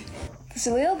skaisti. Tas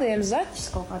ir lieldienu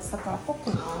zaķis, kaut kāds tā kā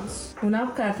Pokemons. Un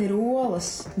apkārt ir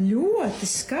olas. Ļoti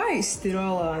skaisti,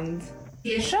 Rolandi.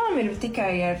 Tiešām ir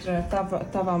tikai ar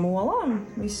tavām olām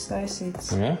viss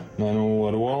taisīts? Jā? Nē,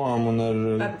 ar olām un ar...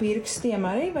 Ar pirkstiem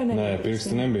arī, vai ne? Nē,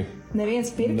 pirksti nebija. Neviens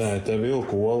pirksts? Nē, te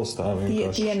vilku olas tā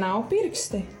vienkārši. Tie nav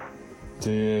pirksti?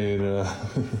 Tie ir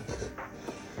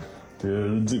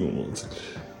dzimumlocekļi.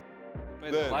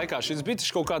 Pēdējā laikā šis bija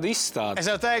kaut kāda izstāde. Es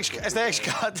jau teikšu,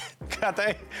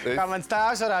 kā mans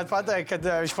tēvs varētu pateikt, kad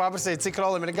viņš paprasīja, cik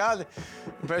Rolim ir gadi.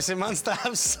 Pēc mans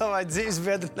tēvs savai dzīves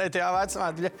biedrenei tajā vecumā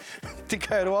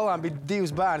tikai ar olām bija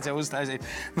 2 bērns jau uztaisīt.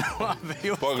 Labi,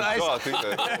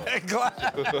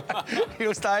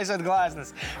 jūs taisat glēznes.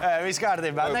 Viss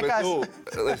kārtībā.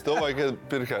 Es domāju, ka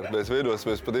pirmkārt mēs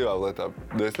vienosimies par 2 lietām.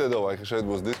 Es nedomāju, ka šeit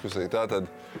būs diskusija. Tātad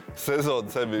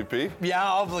sezonas MVP. Jā,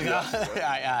 obligāti.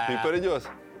 Jā. Pipariņos.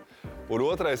 Un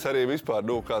otrais arī vispār,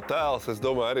 kā tēls, es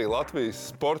domāju, arī Latvijas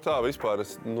sportā vispār,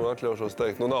 es atļaušos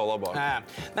teikt, nav labāk.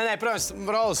 Nē, protams,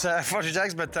 Rols, forši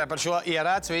džeks, bet par šo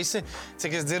ierāds visi.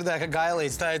 Cik es dzirdēju, ka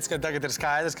Gailīts teica, ka tagad ir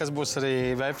skaidrs, kas būs arī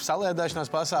VF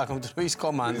saliedēšanās pasākumi, tur visi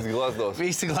komanda.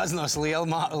 Visi glaznos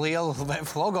lielu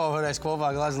VF logo varēs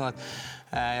kopā glaznot.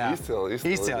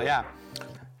 Izcili, jā.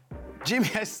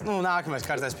 Džimijs, nākamais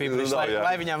kārtais pīpariņš,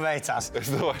 lai viņam veicās.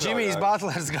 Džimijs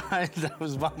Butlers gaida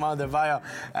uz Maudebajo.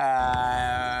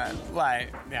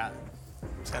 Jā,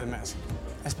 skatāmies.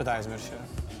 Es pat aizmiršu.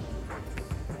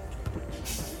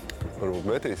 Varbūt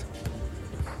metīs?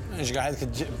 Viņš gaida, ka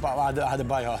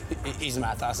Maudebajo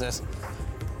izmētāsies.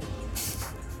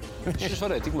 Viņš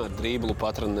varēja tikmēr drīblu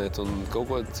patrenēt un kaut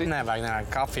ko citu.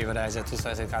 Nevajag, kafiju varēja aiziet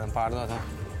uztaisīt kādam pārdotam.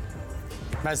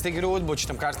 Mēs tik grūti būtu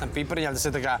šitam karstam pipariņam. Tas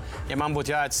ir tā kā, ja man būtu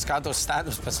jāiet skatos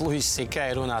stand-ups pēc Luisas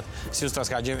Sikēja runāt, es justos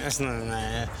kā Džimijs.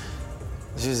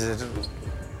 Šis ir...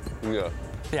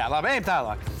 Jā, labi, ejam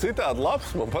tālāk. Citādi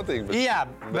labs, man patīk. Jā,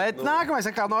 bet nākamais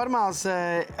atkal normāls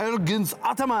Ergens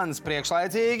Atamans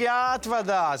priekšlaicīgi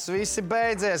atvadās. Visi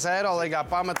beidzies Eirolīgā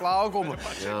pamet laukumu.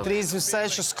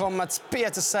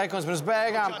 36,5 sekundes pirms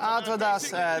beigām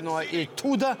atvadās no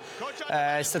Ituda.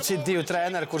 Starp citu 2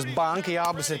 treneri, kuras banki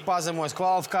abas ir pazemojis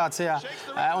kvalifikācijā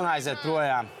un aiziet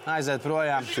projām.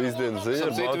 Šīs dienas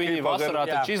ziņa. Viņi vasarā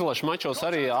taču izlašu mačos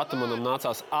arī Atamanam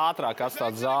nācās ātrāk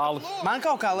atstāt zāli. Man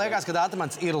kaut kā liekas, ka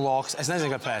Atamans ir loks. Es nezinu,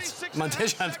 kāpēc. Man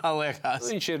tiešām tā liekas.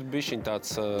 Viņš ir bišķiņ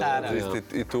tāds...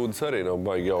 Itūdas arī nav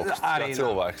baigi augsts, kā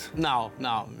cilvēks. Nav,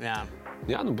 jā.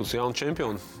 Jā, būs jauni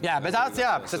čempioni. Jā, bet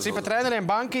par treneriem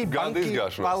banki... Gada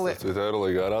izgāšanās, tas ir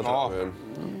Eirolīgā ar Ātrā.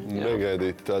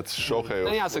 negaidīti tāds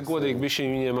šokējošs. Jāsaka godīgi, bišķiņ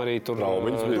viņiem arī tur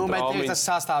traumiņas bija. Nu, bet tas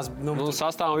sastāvs...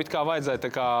 Sastāvu it kā vajadzēja tā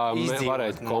kā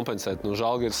varēt kompensēt.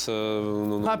 Žalgiris...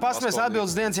 Lai pasmies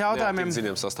atbildes dienas jautājumiem.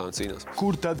 Ziniem sastāviem cīnās.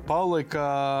 Kur tad palika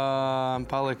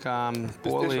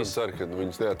Polijas? Es ceru, ka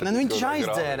viņus neatrādīs. Ne, viņš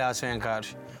aizdzērās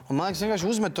vienkārši. Un, man liekas, vienkārši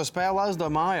uzmet to spēli aizdo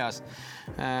mājās.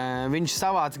 Viņš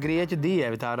savāca grieķu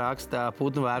dievi, tā raksta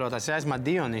putnu vērotājs. Jāizmā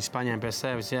Dionīs paņēma pie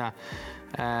sevis, jā.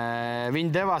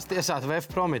 Viņi devās tiesāt VF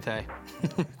Prometēju.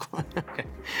 Okay.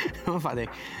 Man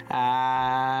patīk.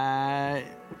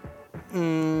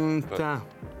 Tā.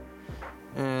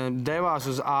 Devās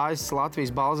uz AS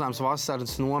Latvijas Balzāmas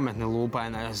vasaras nometni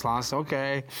Lūpainē. Es lasu,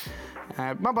 okay.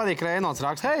 Man patīk Reinolds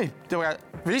raksta, hei,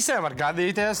 visiem var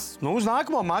gadīties, uz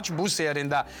nākamo maču būs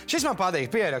ierindā. Šis man patīk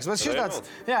pieraksts, bet šis tāds,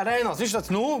 jā, Reinolds, viņš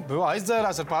tāds,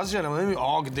 aizdzērās ar pasažieriem,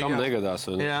 un tam negadās.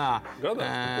 Jā.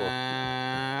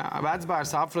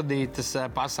 Vecbārs Afrodītas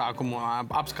pasākumu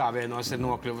apskāvienos ir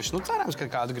nokļuvuši. Cerams, ka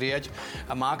kādu grieķu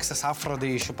maksas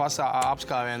Afrodīšu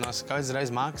apskāvienos, ka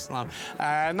reiz maksas.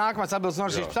 Nākamais atbildes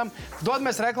norisīšu pēc tam.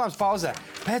 Dodamies reklāmas pauzē.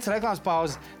 Pēc reklāmas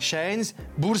pauzes Šeinis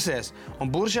bursies. Un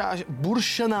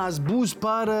buršanās būs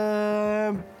par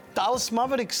Dallas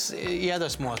Mavericks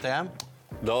iedvesmotiem.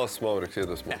 Dallas Mavericks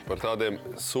iedvesmot par tādiem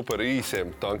super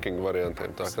īsiem tanking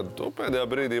variantiem. Tā, kad to pēdējā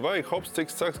brīdī vajag hops,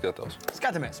 cik saks gatavs.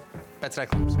 Skatāmies pēc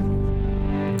reklāmas.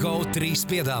 Go3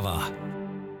 piedāvā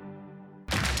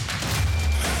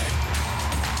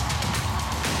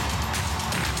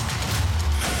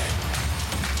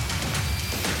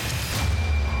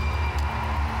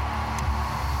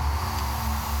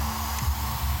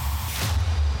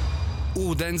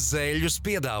Ūdenszeļļus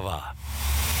piedāvā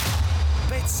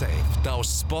Betsafe,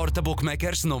 tavs sporta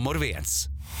bukmekers numur 1.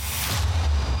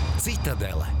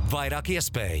 Citadele, vairāk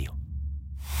iespēju.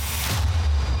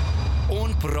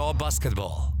 Un Pro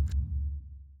basketbolu.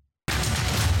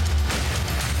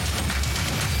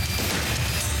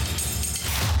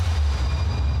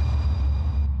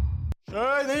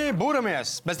 Šeit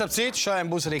buramies, bet starp citu šodien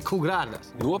būs arī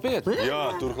kugrārdas. Nopietni? Jā,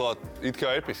 turklāt it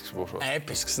kā episks būs.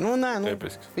 Episks.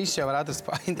 Episks. Viss jau var atrast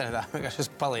pa internetā, vienkārši es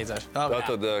palīdzēšu.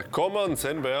 Tātad komandas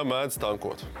NBA mēdz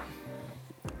tankot.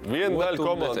 Viena daļa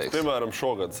komandas, piemēram,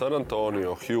 šogad San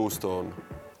Antonio, Houston,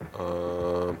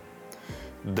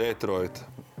 Detroit,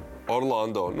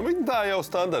 Orlando. Viņi tā jau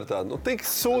standartā. Tik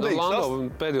sūdīgi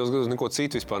pēdējos gados neko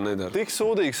citu vispār nedara. Tik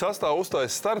sūdīgi sastāv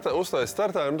uztais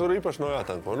startā, un tur īpaši no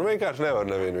jātanko. Vienkārši nevar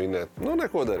nevienu vinēt.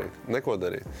 Neko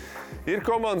darīt. Ir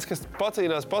komandas, kas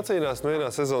pacīnās, vienā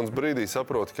sezonas brīdī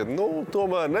saprot, ka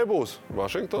tomēr nebūs.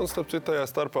 Vašingtons, starp citu, tajā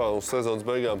starpā uz sezonas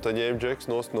beigām tā ņēma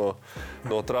džeks nost no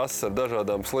trases ar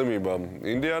dažādām slimībām.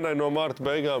 Indiānai no marta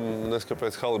beigām,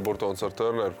 neskapēc Haliburtons ar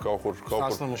Turneru kaut kur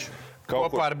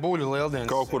kopā ar buļu lieldienas.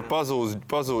 Kaut kur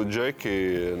pazūd džeki,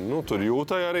 tur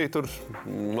jūtai arī, tur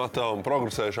matām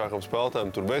progresējušākam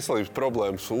spēlētājiem, tur veselības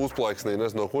problēmas, uzplaiksnī,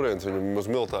 nezinu no kurienes, viņam uz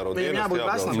militāro dienestu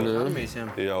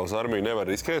jābrauc. Jā, uz armiju nevar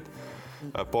riskēt.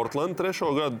 Portland 3.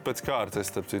 gadu pēc kārtas,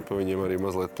 es starp citu pa viņiem arī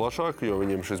mazliet plašāk, jo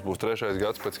viņiem šis būs 3.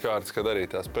 gads pēc kārtas, kad arī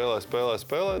tā spēlē.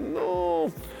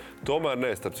 Tomēr ne,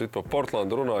 starp citu, pa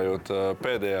Portlandu runājot,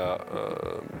 pēdējā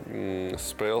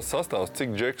spēles sastāvs,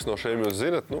 cik džeks no šiem jūs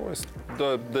zinat, es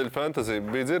dēļ fantasy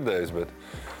biju dzirdējis, bet...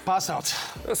 Pasauc.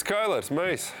 Skylers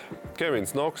Mejs,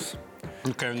 Kevins Knox.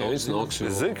 Kevins Knox.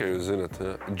 Es zinu, ka jūs zinat.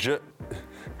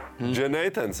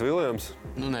 Jonatans Williams.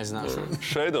 Nezināšu.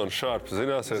 Shadons Sharps,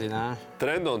 zināsiet? Zināju.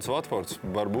 Trendons Watfords,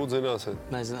 varbūt zināsiet?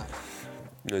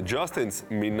 Nezināju. Justins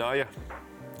Minaja,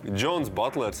 Džons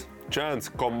Butlers, Chance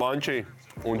Comanche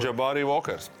un Jabari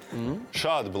Walkers.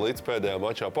 Šādi blitz pēdējā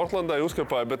mačā Portlandai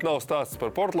uzkapāja, bet nav stāsts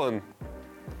par Portlandu.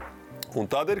 Un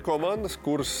tad ir komandas,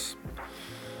 kuras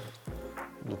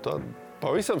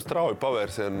pavisam strauji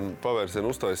pavērsienu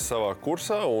uztaisa savā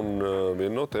kursā, un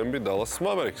viena no tiem bija Dallas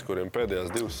Mavericks, kuriem pēdējās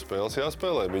 2 spēles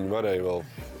jāspēlē. Viņi varēja vēl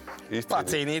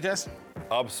pacīnīties.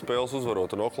 Abas spēles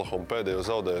uzvarot un Oklahoma pēdējo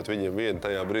zaudējot, viņiem viena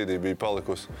tajā brīdī bija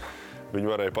palikusi. Viņi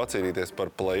varēja pacīnīties par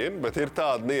play-in, bet ir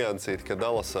tāda niansīta, ka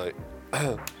Dallasai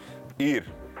ir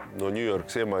no New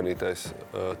Yorkas iemainītais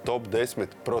top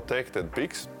 10 protected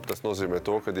picks. Tas nozīmē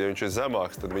to, ka ja viņš ir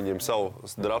zemāks, tad viņiem savu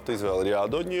drafta izvēli ir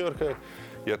jādod New Yorkai.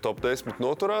 Ja top 10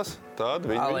 noturās, tad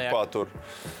viņi patur.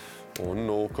 Un,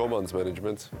 komandas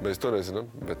menedžments, mēs to nezinām,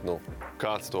 bet,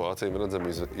 kāds to acīm redzam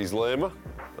izlēma,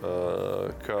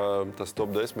 ka tas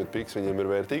top 10 piks viņiem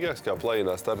ir vērtīgāks, kā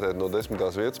play-inā startēt no 10.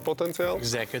 vietas potenciāli.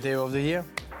 Executive of the year.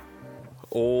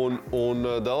 Un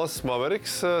Dallas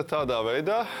Mavericks tādā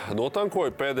veidā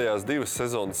notankoja pēdējās 2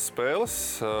 sezonas spēles,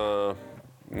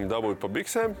 dabūja pa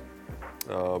biksēm,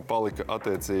 palika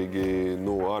attiecīgi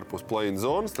ārpus play-in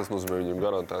zonas. Tas nozīmē viņam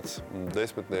garantēta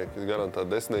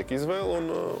desmitnieku izvēle.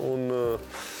 Un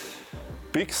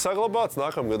piks saglabāts.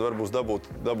 Nākamgad varbūt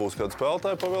dabūs kādu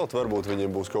spēlētāju pavēlt. Varbūt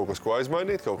viņiem būs kaut kas, ko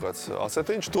aizmainīt, kaut kāds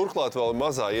asetiņš. Turklāt vēl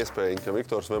mazā iespēja, ka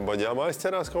Viktors Vembaņāmā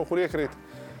aizcerās kaut kur iekrīt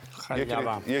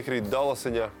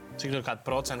Dalasiņā. Cik tur kādu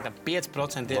procentu,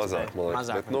 5% iespēja?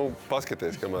 Mazāk. Bet,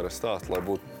 paskaties, kamēr es stāstu, lai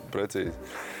būtu precīzi.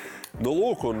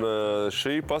 Lūk, un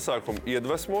šī pasākuma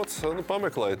iedvesmots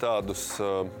pameklēja tādas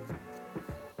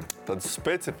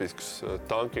specifiskas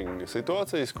tanking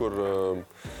situācijas, kur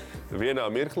vienā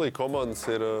mirklī komandas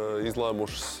ir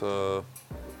izlēmušas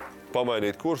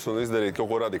pamainīt kursu un izdarīt kaut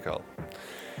ko radikālu.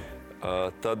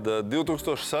 Tad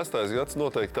 2006. gads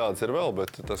noteikti tāds ir vēl,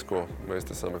 bet tas, ko mēs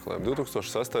te sameklējam.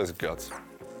 2006. gads.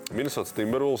 Minnesotas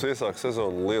Timberwolves iesāk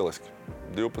sezonu lieliski.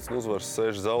 12 uzvaras,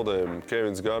 6 zaudējumi,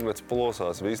 Kevins Garnets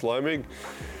plosās, visi laimīgi.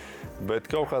 Bet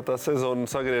kaut kā tā sezona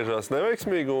sagriežās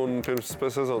neveiksmīgi, un pirms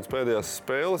sezonas pēdējās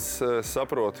spēles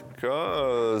saprot, ka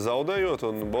zaudējot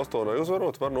un Bostonai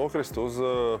uzvarot, var nokrist uz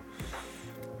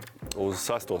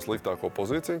 6. sliktāko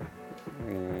pozīciju.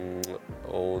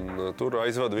 Un tur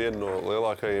aizvada vienu no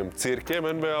lielākajiem cirkiem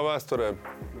NBA vēsturē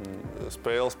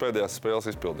pēdējās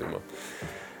spēles izpildījumā.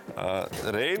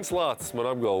 Reinis Lācis man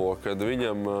apgalvo, ka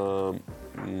viņam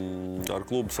ar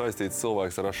klubu saistīts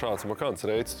cilvēks ar šāds makants.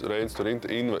 Reinis tur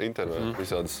intervē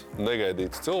visādus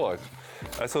negaidītus cilvēkus.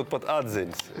 Esot pat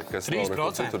atziņas, kas nav neko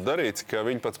citur darīts, ka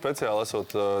viņi pat speciāli esot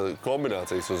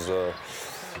kombinācijas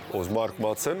uz Marku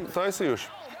Matsenu taisījuši.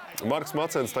 Marks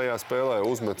Matsens tajā spēlē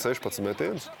uzmet 16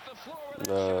 metienus.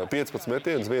 15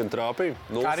 metienus, vienu trāpīju.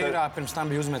 Karjerā pirms tam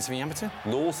bija uzmetis 11?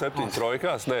 0,7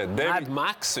 trojkās. Nē, 9.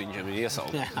 Max viņam ir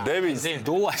iesaukt. 9.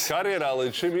 Karjerā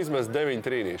līdz šim izmest 9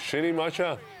 trīnīs. Šī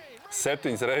mačā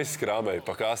 7 reizes krāmēja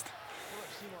pa kasti.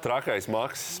 Trakais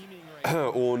Maksis.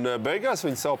 Un beigās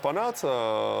viņi savu panāca.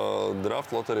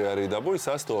 Draft loterijā arī dabūja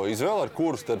 6. izvēli, ar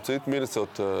kuru, starp citu,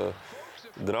 Minnesota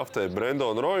draftēja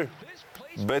Brendonu Roju.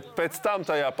 Bet pēc tam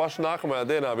tajā pašā nākamajā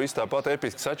dienā viss tāpat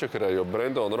episki sačakarēja, jo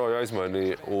Brendonu Roju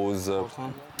aizmainīja uz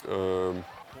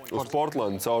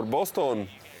Portlandu caur Bostonu.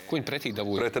 Ko viņi pretī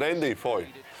dabūja? Pret Rendiju Foju.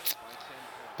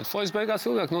 Bet Fojas beigās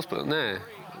ilgāk nospēlēja. Nē,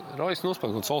 Rojas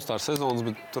nospēlēja kaut All-Star sezonas,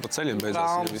 bet tur ar ceļiem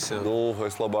beidzās visiem.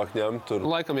 Es labāk ņemtu tur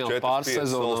laikam jau pāris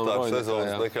sezonām All-Star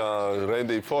sezonas nekā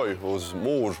Rendiju Foju uz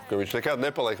mūžu, ka viņš nekad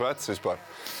nepaliek vecs vispār.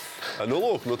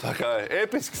 Lūk, tā kā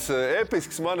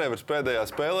episks manevrs pēdējā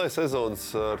spēlē sezonas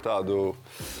ar tādu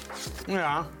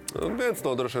viens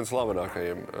no droši vien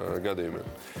slavenākajiem gadījumiem.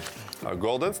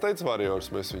 Golden State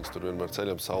Warriors, mēs viņus tur vienmēr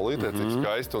ceļam saulītē, cik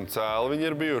skaisti un cēli viņi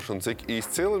ir bijuši un cik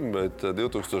izcili, bet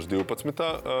 2012.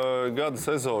 Gada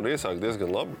sezona iesāk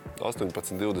diezgan labi,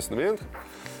 18-21.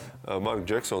 Marka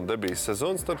Džeksona debijas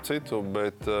sezonas, starp citu,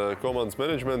 bet komandas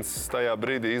menedžments tajā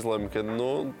brīdī izlēma, ka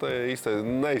te īsti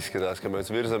neizskatās, ka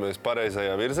mēs virzamies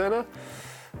pareizajā virzienā.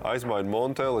 Aizmaina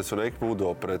Montelis un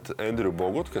Ekvudo pret Andrew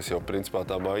Bogutu, kas jau principā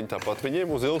tā maiņa tāpat viņiem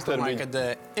uz ilgstermiņu.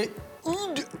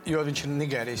 Jo viņš ir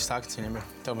Nigērijas sakts, viņam ir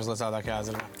tev mazliet sādāk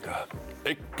jāzina.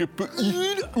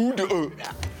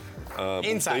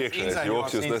 Iekšējais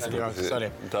joks jūs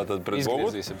nesapratīsiet. Tātad pret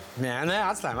Bogutu. Nē,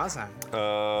 atstājam.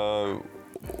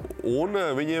 Un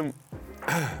viņiem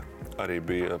arī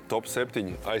bija top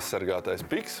 7 aizsargātais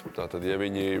piks. Tātad, ja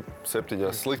viņi 7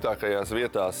 sliktākajās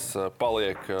vietās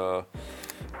paliek,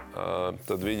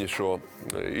 tad viņi šo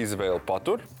izvēli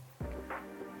patur.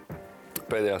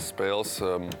 Pēdējās spēles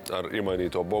ar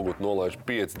iemainīto Bogutu nolaiž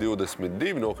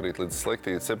 5-22, nokrīt līdz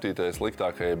 7.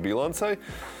 sliktākajai bilancei.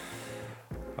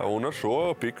 Un ar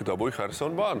šo piku dabūja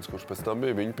Harrison Barnes, kurš pēc tam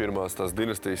bija viņa pirmās tās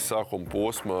dinastijas sākuma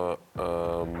posmā.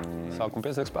 Sākuma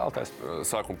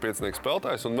piecinieks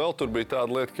spēlētājs. Un vēl tur bija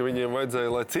tāda lieta, ka viņiem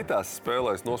vajadzēja, lai citās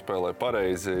spēlēs nospēlē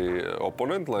pareizi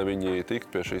oponenti, lai viņi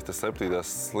tiktu pie šīs 7.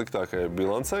 sliktākajai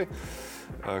bilancei,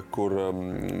 kur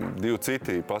 2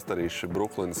 citi pastarīši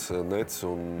Brooklyns Nets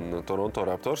un Toronto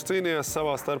Raptors cīnījās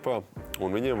savā starpā.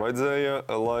 Un viņiem vajadzēja,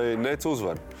 lai Nets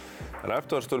uzvar.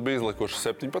 Raptors tur bija izlikuši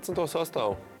 17.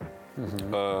 sastāvu.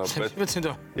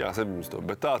 17. Jā, 17.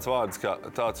 Bet tāds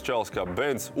čalis kā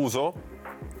Bens Uzo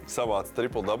savāca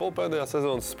triple-double pēdējā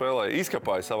sezonas spēlē,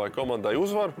 izkapāja savai komandai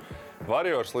uzvaru.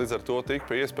 Warriors līdz ar to tika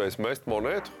pie iespējas mest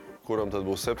monētu, kuram tad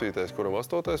būs 7., kuram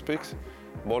 8. piks.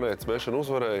 Monētas mešana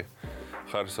uzvarēja.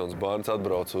 Harrisons Barnes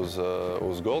atbrauc uz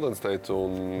Golden State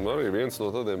un arī viens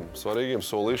no tādiem svarīgiem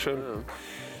solīšiem.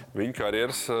 Viņa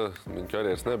karjeras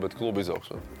ne, bet kluba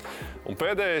izaugsmē. Un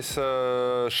pēdējais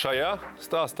šajā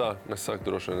stāstā, es saku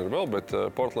droši vien ir vēl, bet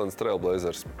Portlands Trail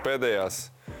Blazers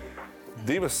pēdējās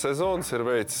 2 sezonas ir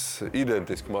veicis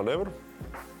identisku manevru.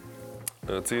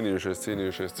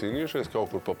 cīnījušies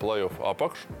kaut kur pa play-off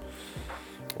apakšu.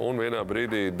 Un vienā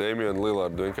brīdī Damianu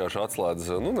Lillardu vienkārši atslēdz,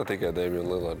 ne tikai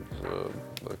Damianu Lillardu,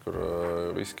 kur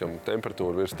visi, kam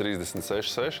temperatūra virs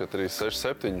 36,6,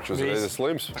 36,7, viņš uzreiz ir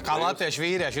slims. Kā latviešu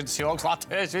vīrieši, ir tas joks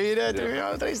latviešu vīrieši,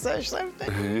 jau 36,7.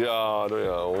 Jā,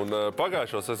 un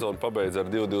pagājušo sezonu pabeidz ar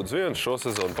 2,21, šo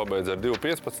sezonu pabeidz ar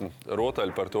 2,15.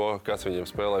 Rotaļi par to, kas viņiem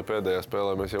spēlēja pēdējā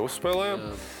spēlē, mēs jau uzspēlējām.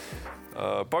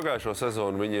 Pagājušo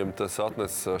sezonu viņiem tas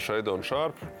atnes Šeidonu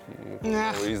Šārpu.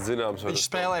 Viņš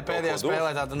spēlēja pēdējā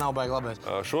spēlē, tāda nav baigi labēt.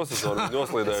 Šo sezonu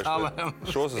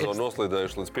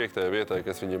noslīdējuši līdz 5. vietai,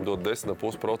 kas viņiem dod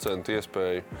 10,5%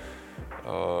 iespēju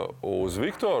uz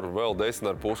Viktoru, vēl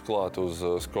 10,5% klāt uz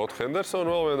Skotu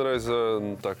Hendersonu vēl vienreiz.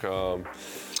 Tā kā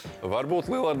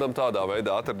varbūt Lillardam tādā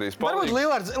veidā atradīs palīgu.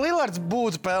 Varbūt Lillards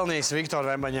būtu pelnījis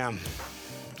Viktoru Vembaņām.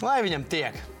 Lai viņam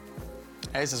tiek.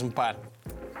 Es esmu pār.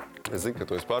 Es zinu, ka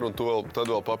tu esi pār, un tad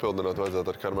vēl papildināt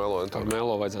vajadzētu ar Karmelo Antoni.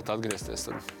 Karmelo vajadzētu atgriezties.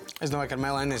 Tad. Es domāju, ka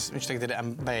Karmelo Antoni, viņš tagad ir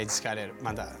beidzis karjeru.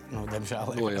 Man tā,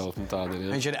 diemžēl. Jau tāda ir,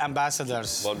 jā. Viņš ir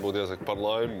ambassadors. Man būtu jāsaka par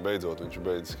laimi, beidzot viņš ir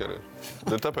beidzis karjeru.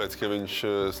 Ne tāpēc, ka viņš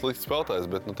slikts spēlētājs,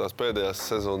 bet tās pēdējās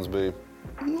sezonas bija...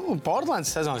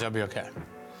 Portlands sezonas jau bija ok.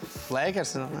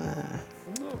 Lakers,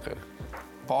 Okay.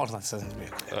 Portlands sezonas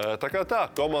bija ok. Tā kā tā,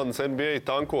 komandas NBA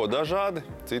tanko dažādi.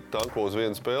 Citi tanko uz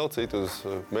vienu spēli, citi uz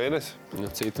mēnesi.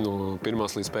 Citi no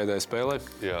pirmās līdz pēdējai spēlē.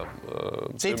 Jā.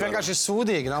 Citi vienkārši ir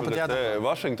sūdīgi, nav pat jādara.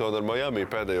 Washington ar Miami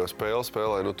pēdējo spēli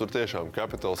spēlēja. Tur tiešām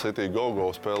Capital City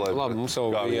go spēlēja. Labi, mums jau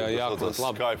bija jākot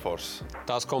labi. Skyforce.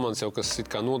 Tās komandas jau, kas it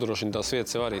kā nodrošina tās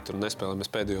vietas, jau arī tur nespēlē.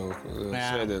 Mēs pēdējo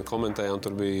svētdienu komentējām,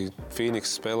 tur bija Phoenix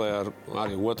spēlēja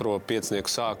arī otro piecnieku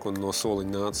sāku un no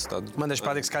soliņa nāca tādu. Man tieši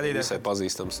patīk skatīties. Visai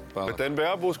pazīstams. Bet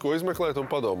NBA būs ko izmeklēt un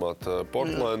padomāt.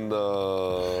 Portland,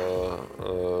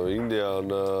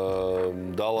 Indiana,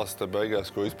 Dallas te beigās,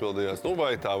 ko izpildījās.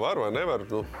 Vai tā var vai nevar,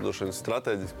 šeit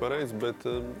strateģiski pareizi, bet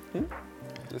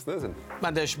es nezinu.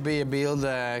 Man tieši bija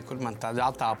bilde, kur man tāda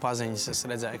attāla paziņas. Es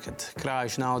redzēju, ka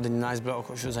krājuši naudiņu un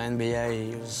aizbraukuši uz NBA,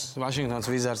 uz Washingtons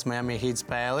Wizards Miami Heat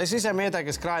spēli. Es visiem ieteiktu,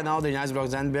 kas krāja naudiņu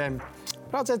aizbraukt uz NBA.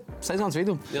 Brauciet sezonas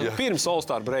vidū. Pirms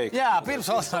All-Star break. Jā, pirms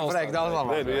All-Star break daudz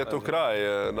labāk. Ja tu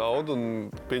krāji naudu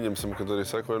un pieņemsim, ka tur ir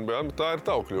seko NBA, tā ir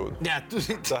tavu kļūda. Jā,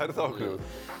 tā ir tavu kļūda.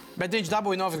 Bet viņš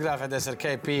dabūja nofotografēties ar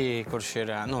KP, kurš ir,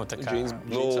 tā kā...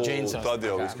 Džīnsos. Tad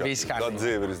jau viss kārtībā. Tad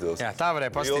dzīve ir izdevusi. Jā, tā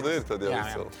varēja pastīties. Bildi ir, tad jau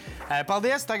izcēl.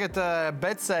 Paldies, tagad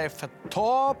BetSafe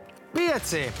top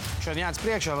 5. Šodien jāc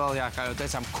priekšā vēl, kā jau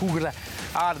teicām, kugre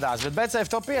ārdās. Bet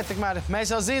BetSafe top 5, tikmēr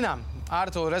mēs jau zinām.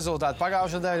 Artūra rezultātu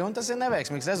pagājušā dēļ, un tas ir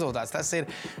neveiksmīgs rezultāts. Tas ir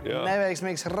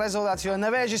neveiksmīgs rezultāts, jo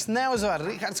Nevēžis neuzvar.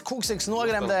 Rihards Kuksiks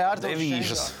nogremdēja Artūru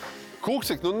Šenko.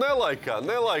 Kuksik, nelaikā,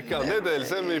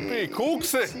 nedēļas MVP.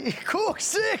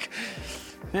 Kuksik!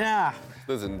 Jā.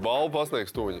 Nezinu, balvu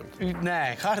pasniegs tu viņam.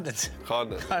 Nē, Hardens.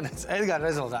 Edgara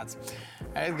rezultāts.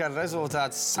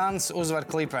 Suns uzvar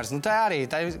Clippers. Tā arī,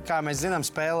 kā mēs zinām,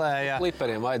 spēlēja...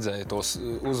 Clipperiem vajadzēja tos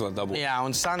uzvar dabūt. Jā,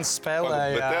 un Suns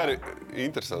spēlēja... Bet te arī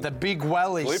interesanti. The Big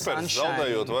Valley Clippers Sunshine.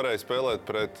 zaudējot varēja spēlēt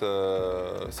pret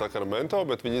Sacramento,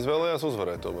 bet viņi izvēlējās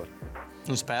uzvarēt tomēr.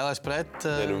 Un spēlēs pret...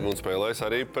 Un spēlēs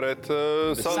arī pret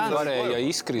Suns. Varēja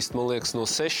izkrist, man liekas, no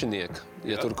sešinieka.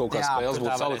 Ja tur kaut kā spēles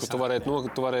būtu salikt, tu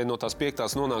varēji no tās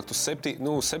 5. nonākt uz 7.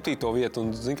 vietu.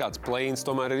 Un, zin kāds play-ins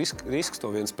tomēr ir risks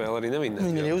to vienu spēli arī nevinēt.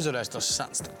 Viņi arī uzvarēs tos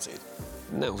Suns, starp citu.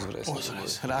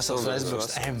 Neuzvarēs. Russell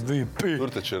Westbrooks MVP.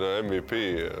 Tur taču ir MVP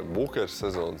Bukers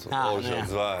sezonas un Alžēl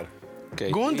zvēri.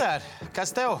 Guntar,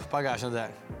 kas tev pagājušā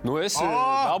nedēļa? Es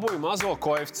dabūju mazo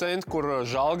koeficientu, kur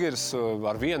Žalgiris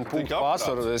ar 1 punktu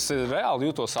pārsvaru. Es reāli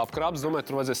jūtos apkrāpts.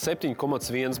 Domāju, tur vajadzēs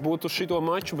 7,1 būt uz šito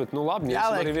maču, bet labi,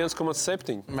 ņemsim arī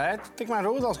 1,7. Bet tikmēr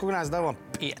Rūdolfs kukurās dabūja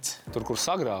 5. Tur, kur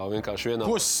sagrāva vienkārši vienā.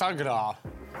 Ko sagrāva?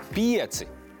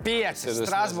 5.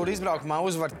 Strasbūra izbraukumā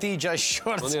uzvar TJ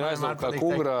Shorts. Man ir aizdomā, kā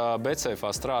Kungra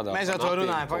BetSafe'ā strādā. Mēs jau to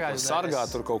runājam pagājušajā. Sargā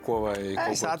tur kaut ko vai...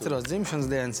 Es atceros dzimšanas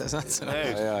dienas, es atceros.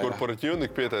 Kur par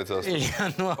ķūniku pieteicās? Jā,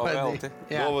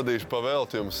 Novadīšu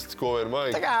pavēlti jums, ko vien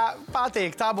maigi. Tā kā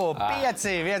patīk tabula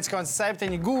 5,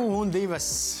 1,7 gu un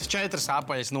 4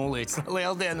 apaļas nulītes.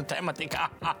 Lieldienu tematikā.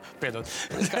 Piedod.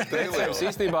 BetSafes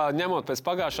īstenībā, ņemot pēc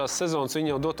pagājušās sezonas,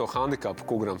 viņi jau doto handikapu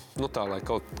Kungram. Tā, lai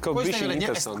kaut bišķi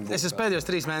interesanti būtu. Es esmu pēdējos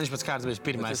 3 mēnešus pēc kārtas bijis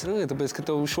pirmais. Es runāju, tāpēc, ka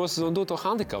tev šo sezonu doto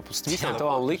handikapu. Visām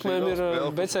tavām likmēm ir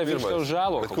BetSafe, viņš tev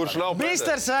žēlo. Kurš nav pēdējais?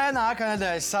 Mr. S.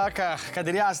 nākamnedēļ saka, kad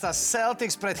ir jāstāsta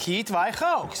Celtics pret Heat vai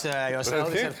Hawks.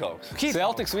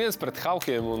 Celtics viens pret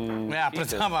Hawkiem un... Jā,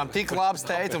 pret abām tik labs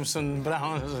Teitums un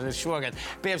Browns šogad.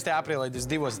 15. aprīlī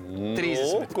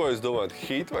 22:30. Ko jūs domājat,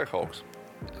 Heat vai Hawks?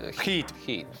 Heat.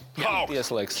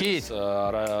 Ieslēgs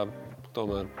ar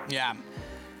tomēr. Jā.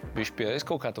 Viņš pieejas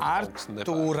kaut kā to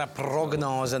Artūra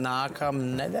prognoze nākamā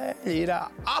nedēļa ir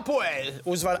Apoel.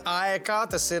 Uzvar AEK,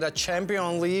 tas ir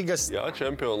Čempionu līgas. Jā,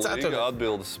 Čempionu līga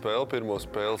atbildes spēle. Pirmo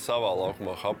spēli savā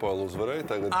laukumā Apoel uzvarēja.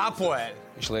 Tagad Apoel.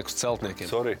 Viņš liek uz celtniekiem.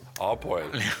 Sorry,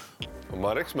 Apoel.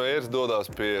 Marks Meiers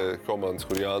dodās pie komandas,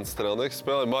 kur Jānis Strelnieks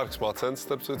spēlē. Marks Macens,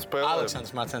 starp citu, spēlē.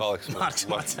 Aleksandrs Macens. Marks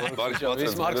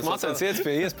Macens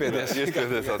iespiedies.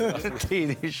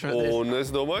 Un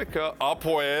es domāju, ka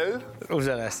Apoel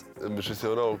Uzvarēs. šis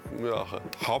jau nav,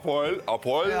 Apoel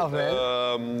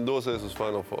dosies uz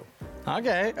Final Four.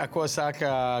 Okay. Ko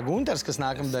saka Guntars, kas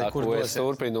nākamdēļ, kur dosies? Es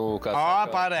turpinu, kā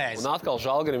saka. Pareizi. Un atkal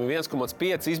Žalgirim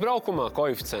 1,5 izbraukumā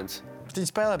koeficients. Viņi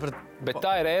spēlē pret... Bet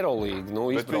tā ir Eirolīga,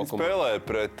 Bet viņi spēlē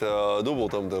pret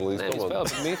dubultamderlīgas komandu. Viņi spēlē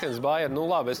pret Mīnhenes Bayern.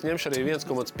 Labi, es ņemšu arī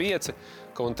 1,5,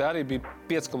 un te arī bija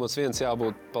 5,1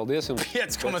 jābūt. Paldies jums.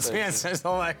 5,1, es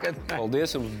domāju, ka...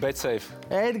 Paldies jums, betsafe.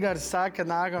 Edgars saka,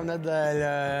 nākamnedēļ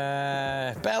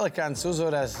Pelikans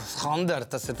uzvarēs Honda.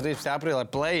 Tas ir 13. aprīlē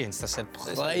play-ins. Tas ir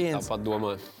play-ins. Tāpat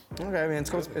domāju.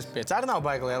 1,55. Arī nav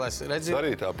baigi lielais. Redzi?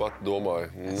 Arī tāpat domāju.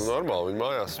 Normāli, viņi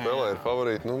mājās spēlē, ir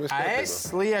favorīti.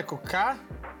 Es lieku, ka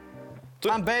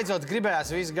man beidzot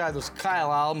gribējās visu gadu uz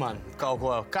Kaila Almanu kaut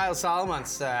ko. Kails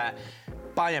Almans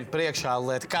paņem priekšā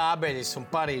liet kābeļus un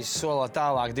Parīzes solā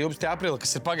tālāk 12. aprīlī,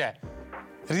 kas ir pagāja.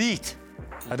 Rīt.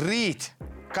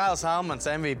 Kails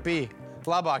Almans MVP,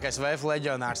 labākais VF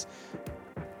leģionārs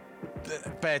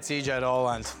pēc IJ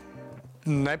Rolands.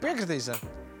 Nepiekritīs?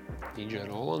 IJ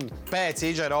Roland? Pēc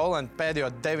IJ Roland pēdējo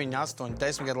 9, 8,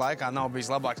 10 gadu laikā nav bijis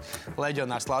labāks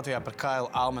leģionārs Latvijā par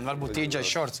Kailu Almanu. Varbūt IJ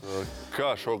Shorts.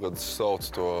 Kā šogad sauc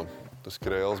to? Tas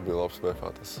Krēls bija labs VF.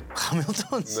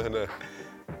 Hamiltons? Nē.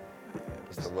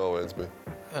 Tas tam vēl viens bija.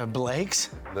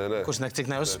 Blakes? Nē. Kurš cik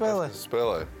neuzspēlē?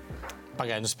 Spēlēja.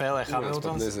 Pagaidu spēlē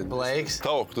Hamiltons, Blakes.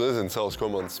 Tauku, tu nezini savas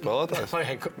komandas spēlētājs?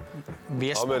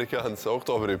 Amerikānis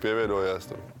oktobrī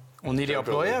pievienojās tur. Un ir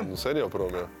joprojām? Sen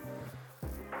joprojām, jā.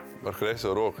 Ar kreiso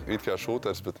roku, it kā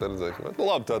šūters, bet neredzēju.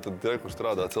 Labi, tā tad kur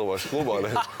strādā cilvēks klubā,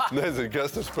 nezinu,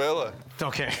 kas tur spēlē.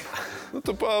 Okay.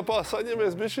 Tu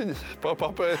saņemies bišķiņi,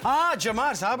 papēt.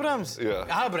 Džamārs Abrams? Jā.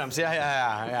 Abrams, jā.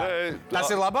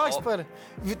 Tas ir labāks par...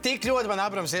 Tik ļoti man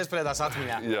Abrams iespriedās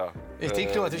atmiņā. Jā. Ir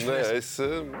tik ļoti viņš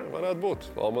varētu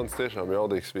būt. Almans tiešām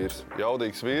jaudīgs vīrs.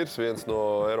 Jaudīgs vīrs, viens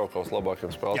no Eiropas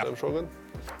labākajiem spēlētājiem šogad.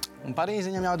 Un Parīzi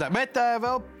viņam jautā. Bet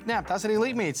vēl, tas arī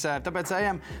līmīts. Tāpēc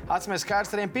ejam atcemies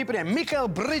kārstariem pipriem. Mikael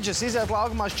Bridges iziet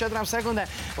laukumā 4 sekundēm,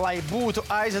 lai būtu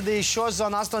aizadījis šo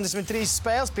sezonu 83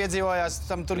 spēles. Piedzīvojās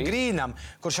tam tur Grīnam,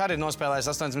 kurš arī nospēlējis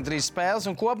 83 spēles.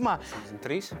 Un kopumā...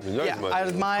 83? Jā, ar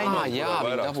maiņu. Jā,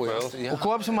 viņi dabūjās. Un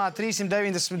kopumā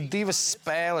 392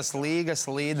 spēles līgas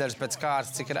līderis pēc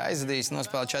kārtas, cik ir aizadījis,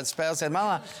 nospēlēt 4 spēles iet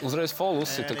malā. Uzreiz follu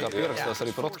uzsita, kā pierakstās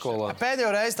arī protokolā.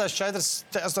 Pēdējo reizi tās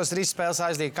 83 spēles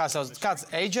aizdīja kāds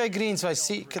AJ Greens vai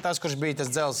tas, kurš bija tas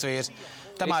dzels vīrs.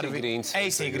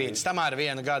 AC Greens. Tamār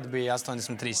vienu gadu bija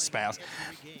 83 spēles.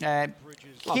 Labi,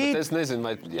 bet es nezinu,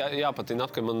 vai jāpatina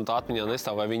apkārt, man tā atmiņā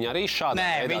nestāv, vai viņi arī šādā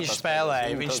veidā. Nē,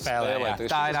 viņš spēlēja.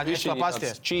 Tā ir atvišķi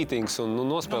pasties. Cheatings un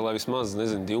nospēlēja vismaz,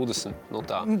 nezinu, 20.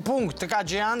 Tā. Punktu. Tā kā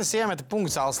Giannis iemeta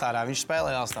punktus Alstārā, viņš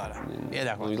spēlēja Alstārā.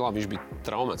 Labi, viņš bija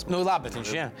traumēts. Labi, bet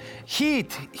viņš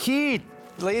Heat.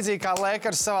 Līdzīgi kā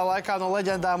Lakers savā laikā no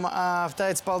leģendām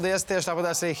teica paldies, tieši tāpat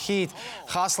arī Heat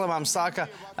Haslamam saka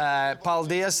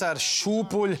paldies ar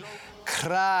šūpuļu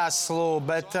krēslu,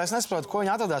 bet es nesaprotu, ko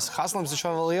viņi atradās. Haslams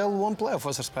taču vēl lielu lomu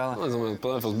play-offos ar spēlēm.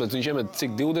 Bet viņš iemet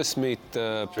cik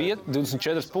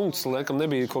 24 punktus, laikam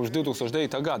nebija kopš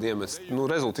 2009. gada iemest.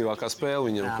 Rezultīvākā spēle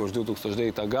viņam kopš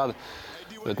 2009. gada.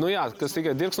 Bet, kas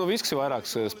tikai Dirks Novickis vairāk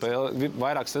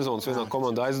sezonas vienā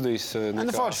komandā aizdījis.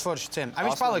 Forši cien.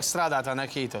 Viņš paliks strādāt vai ne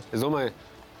Hītos? Es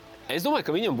domāju,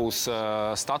 ka viņam būs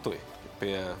statuja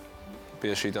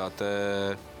pie šī tā te...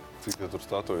 Cik tur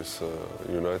statujas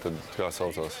United, kā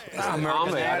saucās?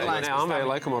 Amvēja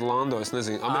laikam Orlando, es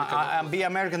nezinu. Bija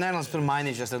American Airlines, tur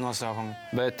mainījušies te nosaukumi.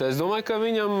 Bet es domāju, ka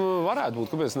viņam varētu būt,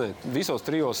 kāpēc ne? Visos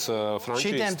trijos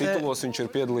frančīzes titulos viņš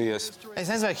ir piedalījies. Es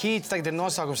nezinu, vai Heats tagad ir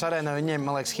nosaukums arēnā. Viņiem,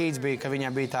 man liekas, Heats bija, ka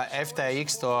viņiem bija tā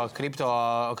FTX, to kripto,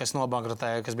 kas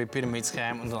nobankrotēja, kas bija piramīdas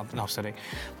schēma. Nav svarīgi.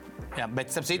 Jā, bet,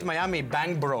 starp citu, Miami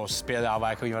Bank Bros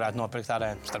piedāvāja, ka viņi varētu nopirkt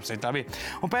arēnu. Starp citu, tā bija.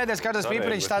 Un pēdējais kārtas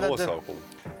pipriņš tātad...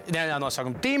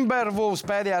 Nosaukumi. Timberwolves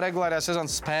pēdējā regulārajā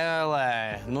sezonas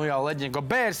spēlē. Jau leģenda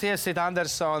Gobērs iesita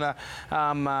Andersona.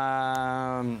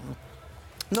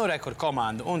 Rekur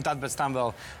komandu. Un tad pēc tam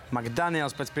vēl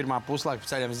McDaniels pēc pirmā puslaika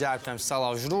ceļam uz ģērbtēm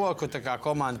salauž roku. Tā kā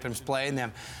komanda pirms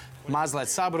play-iniem mazliet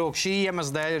sabrūk. Šī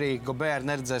iemesla dēļ arī Gobēru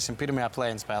neredzēsim pirmajā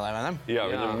play-in spēlē, vai ne? Jā,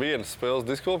 viņam vienas spēles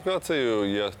diskvalifikāciju,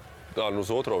 ja Uz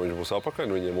otro viņš būs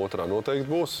apakaļ, viņiem otrā noteikti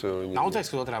būs. Nav teiks,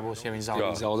 ka otrā būs, ja viņi zaudē.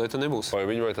 Zaudē, tad nebūs. Vai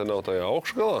viņi vai tad nav tajā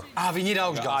augšgalā? Viņi ir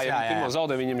augšgalā, Ja pirmo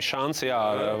zaudē, viņam ir šansi,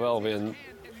 vēl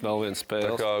viens Tā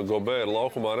spēles. kā Gobēra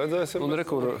laukumā redzēsim. Un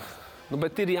rekur,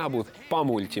 bet ir jābūt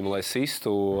pamuļķim, lai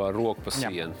sistu ar roku pa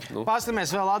sienu.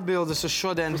 Pastamies vēl atbildes uz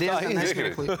šodien diezgan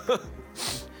nesmieklīgi.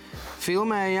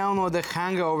 Filmēja jauno The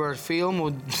Hangover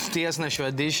filmu tiesnešu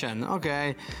edition.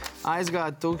 Aizgāja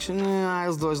tukšņi,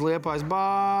 aizdos Liepājas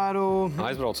bāru.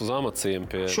 Aizbrauc uz amatiem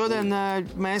pie... Šodien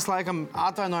mēs laikam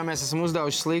atvainojamies, esam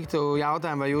uzdevuši sliktu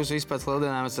jautājumu, vai jūs vispēc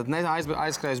lieldienām esat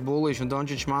aizskrējis Bullīšu un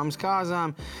Dončiču mammas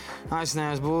kāzām.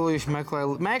 Aizsnējās Bullīšu,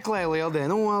 meklēja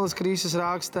lieldienu olas, Krīsas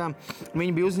raksta.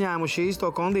 Viņi bija uzņēmuši īsto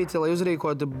kondīciju, lai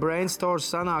uzrīkotu brainstorm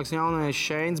sanāksmi jaunais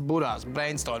Šeins burās.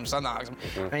 Brainstorm sanāksmi.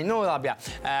 Viņi, labi,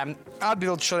 jā.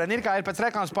 Atbildi šodien ir, kā ir pēc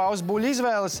reklāmas pauzes buļļu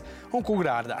izvēles un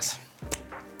kugrārdās.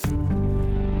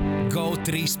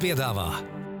 GO3 piedāvā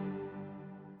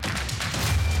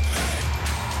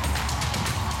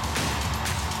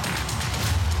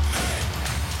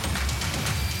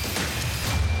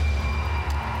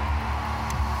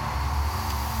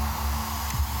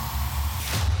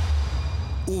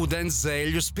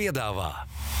Ūdenszeļļus piedāvā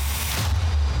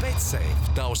Betsafe,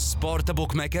 tavs sporta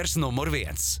bukmekers numur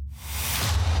 1.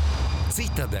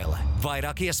 Citadele,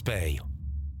 vairāk iespēju.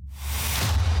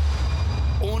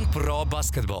 Un Pro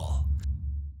basketbolu.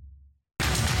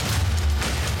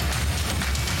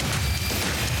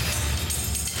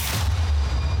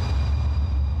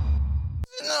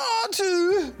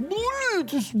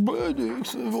 Bulītis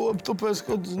bēdīgs, tāpēc,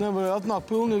 ka nevarēja atnākt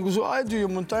pilnīgi uz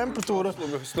aidījumu un temperatūra.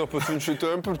 Es tāpēc viņš ir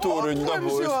temperatūra, viņi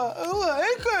dabūjas.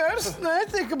 Ekers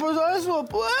netika pat aizvēl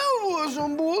plēvos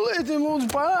un bulītim mums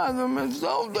parāda, mēs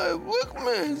zaudējam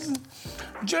likmīs.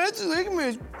 4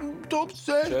 likmīs, top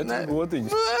 6. 4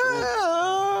 gotiņas.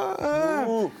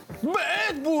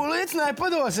 Bet bulīts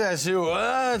nepadosies, jo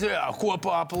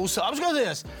kopā pusi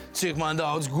apskaties, cik man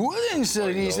daudz godiņas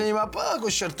ir īstenībā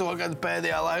palikuši ar to, kad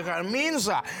pēdējā laikā ir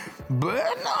mīnusā.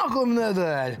 Bet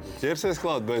nākamnedēļ. Ķersies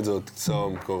klāt beidzot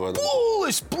savam kaut kādam.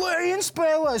 Bullis play-in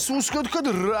spēlēs, uzskatu, kad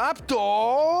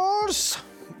Raptors,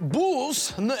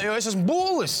 Bulls, jo es esmu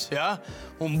Bullis, ja?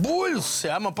 Un Buļs,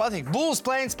 ja, man patīk. Bulls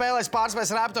play-in spēlēs pārspēs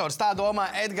Raptors, tā domā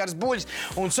Edgars Buļs,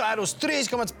 un cer uz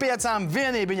 3,5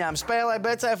 vienībiņām. Spēlē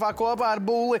BCF kopā ar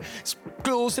Bulli,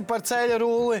 kļūsi par ceļa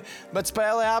rulli, bet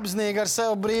spēlē apzinīgi ar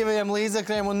sev brīvajiem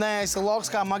līdzekļiem un neesi loks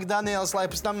kā McDaniels, lai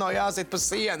pēc tam nav jāsit pa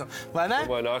sienu, vai ne?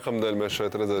 Vai nākamdēļ mēs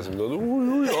šeit redzēsim tādu,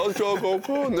 atkal kaut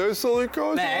ko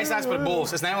nesalikās. Nē, es esmu par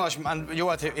Bulls. Es nevēlašu, man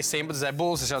ļoti simpatizē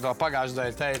Bulls, es jau to pagājušajā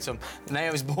dēļ teicu. Ne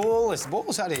jau Bullis,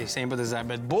 Bulls arī simpatizē,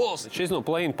 bet Bulls. Šis no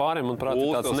play-in pāriem, manuprāt,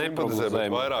 ir tāds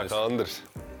neprognozējums. Vairāk Andris.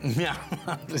 Jā,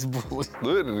 Andris Bullis.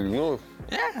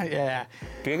 Jā.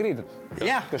 Piekrītat?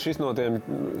 Jā. Ka šis no tiem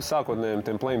sākotnējiem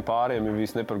tiem play-in pāriem ir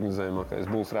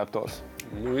visneprognozējumākais Bulls Raptors.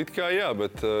 It kā jā,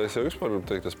 bet es jau vispār varu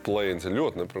teikt, tas play-ins ir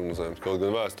ļoti neprognozējums. Kaut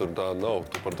gan vēsture tā nav,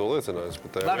 tu par to liecinājis,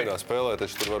 bet tajā vienā spēlē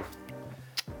taču tur var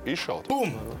izšaut.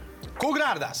 Bum!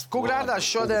 Kugrārdās.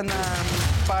 Kugrārdās šodien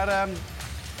par...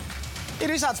 Ir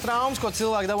visāds traumas, ko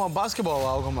cilvēki dabū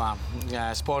basketbola laukumā,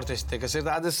 sportisti, kas ir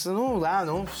tādas,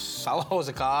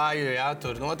 salauza kāju,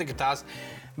 tur notika tās.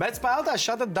 Bet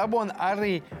spēlētājs šādi dabūna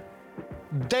arī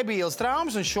debīls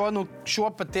traumas, un šo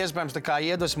pat iespējams tā kā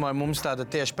iedvesmoja mums tāda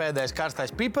tieši pēdējais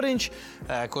karstais pipariņš,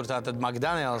 kur tātad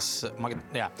McDaniels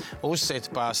uzsit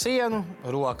pa sienu,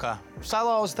 roka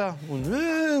salauzta, un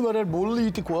var ar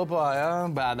bullīti kopā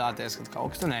bēdāties, kad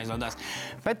kaut kas neizdodas.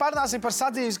 Bet pārnāsim par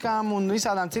sadzīviskām un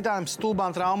visādām citām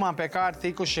stulbām traumām, pie kā ir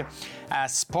tikuši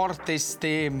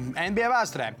sportisti NBA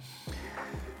vēsturē.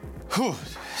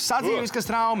 Sadzīviskas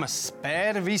traumas.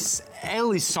 Pērvis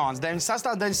Ellisons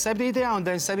 98. 97. un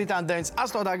 97. un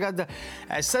 98. gada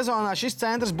sezonā šis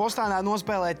centrs Bostonā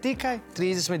nospēlēja tikai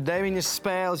 39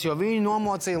 spēles, jo viņu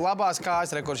nomocīja labās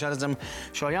kājas, kurš redzam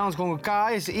šo jaunskungu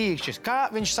kājas īkšķis. Kā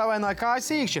viņš savainoja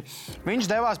kājas īkšķi? Viņš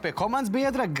devās pie komandas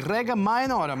biedra Grega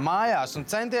Mainora mājās un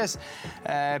centies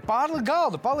pārlikt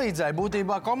galdu, palīdzēja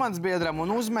būtībā komandas biedram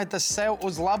un uzmeta sev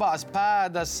uz labās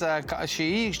pēdas šī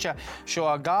īkšķa šo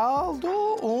galdu,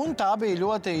 un tā bija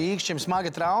ļoti īkšķim smaga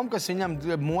trauma, kas viņam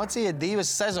mocīja 2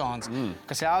 sezonas.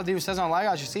 Kas ļāva 2 sezonu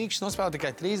laikā šis īkšķis nospēlēja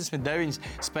tikai 39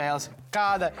 spēles.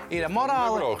 Kāda ir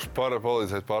morāla? Nebraukšu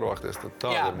palīdzēt pārvākties.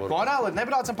 Morāla ir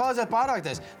nebraucam palīdzēt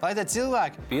pārvākties. Lai tie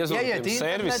cilvēki ieiet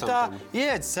internetā,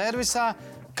 ieiet servisā.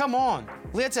 Come on!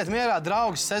 Lieciet mierā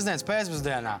draugus sestdienas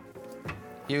pēcpusdienā.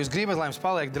 Ja jūs gribat, lai jums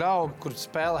paliek draugi, kur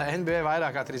spēlē NBA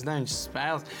vairāk kā 39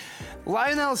 spēles.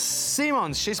 Lionels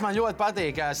Simons, šis man ļoti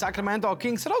patīk. Sacramento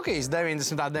Kings Rockies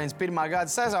 90.91. gada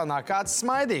sezonā. Kāds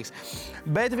smaidīgs.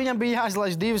 Bet viņam bija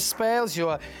jāizlaiž 2 spēles, jo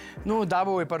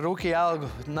dabūja par rookie algu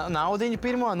naudiņu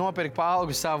pirmo, nopirka pa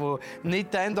algu savu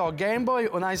Nintendo Game Boy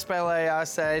un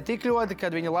aizspēlējās tik ļoti,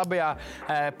 kad viņa labajā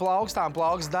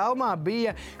plaukst dalmā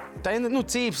bija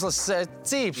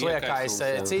cīpsliekais.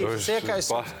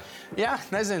 Cīpsliekais. Jā,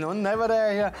 nezinu, un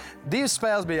nevarēja. 2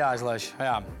 spēles bija jāizlaiž.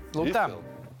 Jā, lūk tā.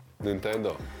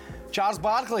 Nintendo. Čārls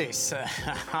Barklīs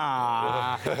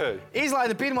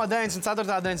izlaida pirmo 94.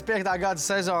 95. gada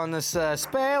sezonas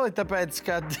spēli, tāpēc,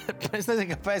 ka es nezinu,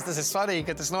 kāpēc tas ir svarīgi,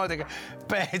 ka tas notika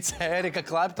pēc Erika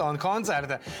Kleptona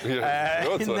koncerta.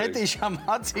 Netīšām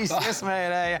acīs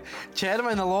iesmērēja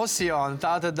ķermena losionu,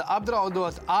 tātad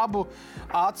apdraudot abu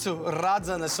acu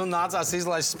radzenes un nācās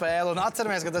izlaist spēli. Un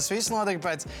atceramies, ka tas viss notika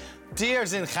pēc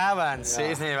Tears in Heavens.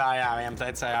 Īstenībā, viņam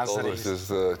teicējās arī.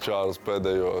 Čārls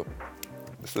pēdējo...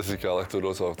 Es nezinu, kā lai tu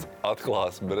nosaukt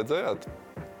atklāsmi, bet redzējāt?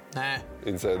 Nē.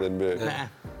 Inside NBA. Nē.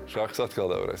 Šāks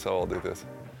atkal nevarēja savaldīties.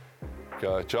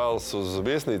 Kā Čārls uz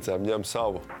viesnīcām ņem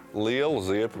savu lielu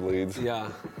ziepi līdzi. Jā.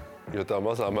 Jo tā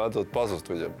mazā mēdzot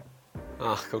pazust viņam.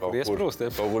 Kaut kur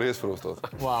iesprūstiem. Kaut kur iesprūstot.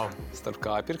 Wow. Starp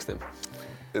kāju pirkstiem.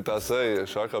 Ja tā seja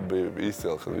šākā bija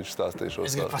izcila, kad viņš stāstīja šo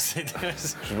Es gribu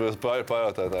pasīties. Viņš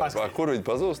pajautāja, kur viņi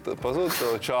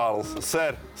pazūd Čārls?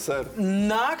 Ser.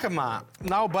 Nākamā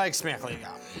nav baigi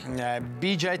smieklīgā.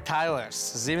 BJ Tylers,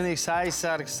 zīmenīgs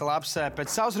aizsargs, labs.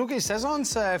 Pēc savas rookies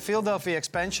sezonas Philadelphia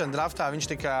Expansion draftā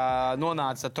viņš tika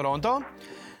nonāca Toronto.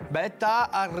 Bet tā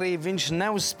arī viņš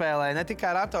neuzspēlēja ne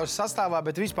tikai Artūrs sastāvā,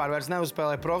 bet vispār vairs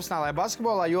neuzspēlēja profesionālajā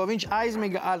basketbolā, jo viņš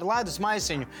aizmiga ar ledus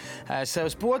maisiņu sev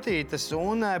potītes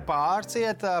un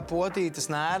pārcieta potītes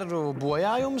nervu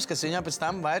bojājumus, kas viņam pēc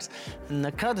tam vairs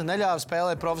nekad neļāva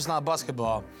spēlēt profesionālu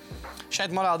basketbolu. Šeit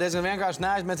morāli diezgan vienkārši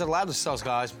neaizmiedz ar ledus savus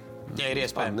kājas. Ja ir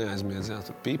iespējams. Neaizmiedz, jā.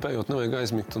 Tur pīpējot nevajag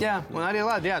aizmigt. Jā, un arī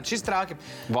ledi, jā, šis trāki.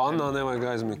 Vannā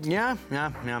nevajag aizmigt. Jā.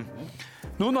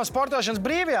 No sportošanas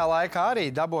brīvajā laikā arī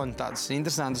dabūna tādas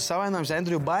interesantas savainojumus.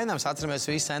 Andrew Bynums, atceramies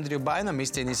visu Andrew Bynum,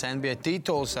 izcīnījis NBA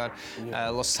tituls ar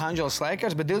Los Angeles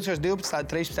Lakers, bet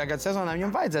 2012.13. gada sezonā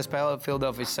viņam vajadzēja spēlēt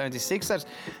Philadelphia 76ers,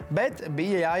 bet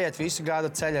bija jāiet visu gadu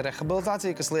ceļa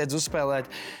rehabilitācija, kas liedz uzspēlēt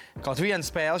kaut vienu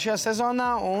spēli šajā sezonā,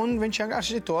 un viņš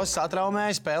vienkārši to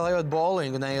satraumēja spēlējot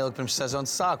bowlingu neilgi pirms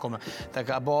sezonas sākuma. Tā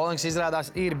kā bowlings izrādās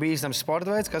ir bīstams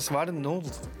sporta veids, kas var,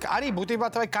 arī būtībā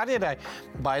tavai karjerai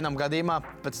Bynum gadījumā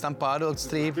pēc tam pārvilkt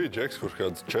strīpu. Bija Džeks, kurš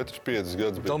kāds 4-5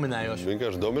 gadus bija dominējoši.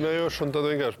 Vienkārši dominējoši, un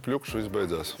tad vienkārši pļukšs viss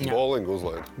beidzās. Bowlingu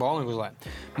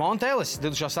uzlaida. Montelis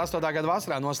 2008. gada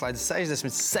vasarā noslēdza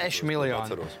 66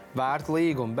 miljonu vērtu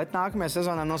līgumu, bet nākamajā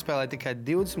sezonā nospēlēja tikai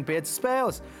 25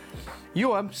 spēles.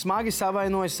 Jo smagi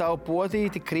savainoja savu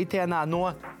potīti kritienā no,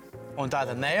 un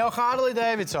tātad ne jau Harley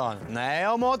Davidsona, ne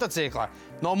jau motocikla,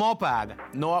 no mopēda.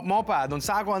 Un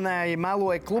sākotnēji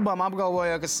meloja klubam,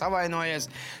 apgalvoja, ka savainojies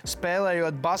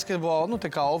spēlējot basketbolu, tā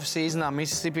kā off-seasonā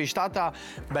Mississippi štatā,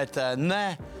 bet ne.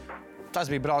 Tas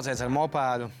bija brauciens ar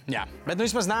mopēdu. Jā. Bet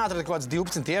vismaz neatrada kaut kāds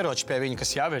 12 ieroči pie viņa,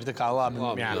 kas jau ir tā kā labi.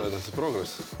 Jā, tas ir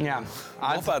progress. Jā.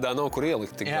 Mopēdā nav kur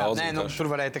ielikt tik daudz. Nē, tur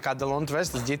varēja tā kā Delonta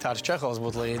Vestas ģitāras Čehovs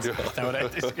būt līdzi.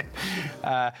 Teorētiski.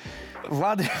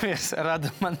 Vladimirs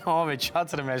Radmanovičs,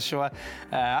 atceramies šo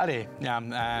arī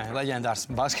leģendārs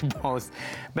basketbolists.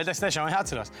 Bet es tiešām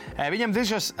atceros. Viņam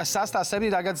 2006.7.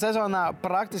 gada sezonā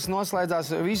praktiski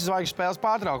noslēdzās visu zvaigžņu spēles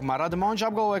pārtraukumā. Radmanovičs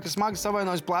apgalvoja, ka smagi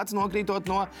savainojas plecs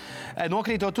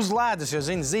nokrītot uz ledus, jo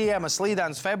zina ziemas,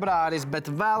 slīdens, februāris, bet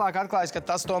vēlāk atklājas, ka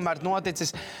tas tomēr noticis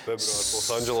Februārs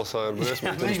Los Andželosā ir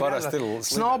briesmīgi. Viņš parasti ir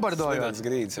snowboardojot.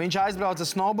 grīds. Viņš aizbrauca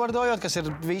snowboardojot, kas ir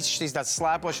viss šīs tāds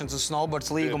slēpošanas uz snowboards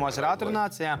līgumos ir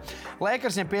atrunāts.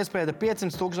 Lakers viņam piespieda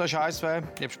 500,000 ASV,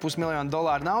 jeb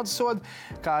 $500,000 naudas sodu,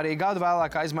 kā arī gadu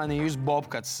vēlāk aizmainīja uz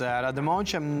Bobcats.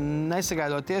 Radmanovičam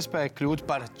nesagaidot iespēju kļūt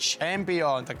par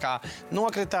čempionu. Tā kā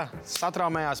nokrita,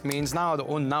 satraumējās, mīnas naudu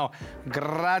un nav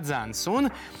gredzens.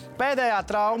 Un pēdējā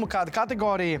trauma, kāda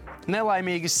kategorija –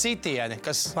 nelaimīgi sitieni,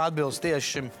 kas atbilst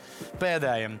tieši šim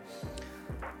pēdējiem.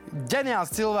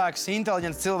 Ģeniāls cilvēks,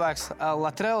 inteliģents cilvēks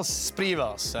Latrels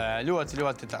Sprīvels.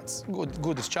 Ļoti tāds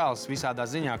gudrs čalis visādā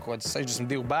ziņā, kaut kāds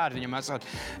 62 bērni viņam esot.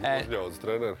 Uzļaudas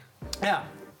treneri. Jā,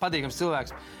 patīkams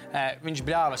cilvēks. Viņš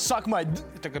bļāva, sakmai,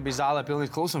 tā kā bija zālē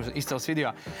pilnīgi klusums, izcels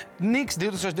video. Niks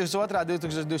 2003.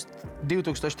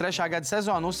 Gada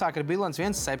sezonu uzsāka ar bilanci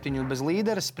 1-7 un bez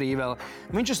līdera Sprīvela.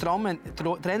 Viņš uz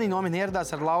treniņu nomini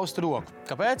ieradās ar laustu roku.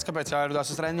 Kāpēc? Kāpēc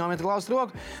jāieradās uz treniņu nomini ar laustu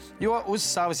roku? Jo uz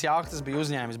savas jahtas bija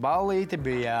uzņēmis ballīti,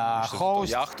 bija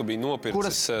hosts. Jahtu bija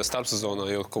nopircis starpsezonā,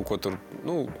 jo kaut ko tur,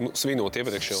 svinot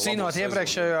iepriekšējo. Svinot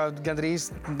iepriekšējo,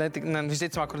 gandrīz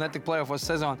visticamāk, kur netika playoffos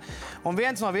sezonu. Un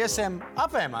viens no viesiem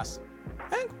apvēmās.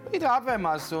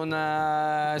 Apvēmās un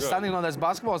standīgnodais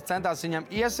basketbols centās viņam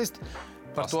iesist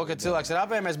par to, ka cilvēks ir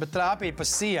apvēmies, bet trāpīja pa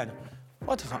sienu.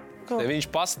 What the fuck? Viņš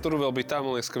tur vēl bija tā,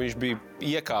 man liekas, ka viņš bija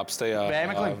iekāps tajā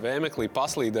vēmeklī,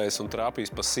 paslīdējis un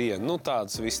trāpījis pa sienu.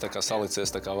 Tāds viss tā kā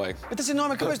salicies tā kā vajag. Bet tas ir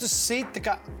nomēr, kāpēc tu sit tā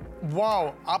kā,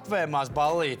 apvēmās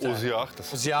ballītē. Uz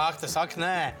jahtas. Uz jahtas,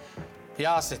 nē.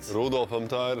 Jāsit. Rūdolfam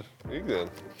tā ir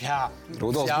ikdiena. Jā.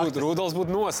 Rūdolfs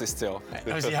būtu nosists jau.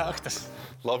 Uz jahtas.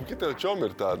 Labi, ka tev čomi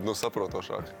ir tādi,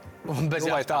 saprotošāki.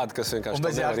 Vai tādi, kas vienkārši tā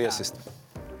nevar iesist.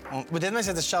 Bet ja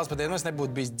tas čals pat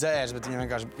nebūtu bijis dzērs, bet viņam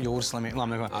vienkārši jūras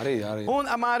slimība. Arī. Un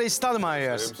Amārijas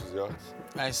Stadamājers.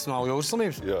 Es no jūras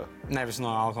slimības? Jā. Nevis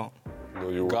no alkohola.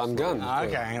 Gan.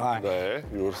 Okay, Nē,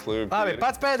 jūras slimība. Labi,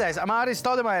 pats pēdējais. Amārijas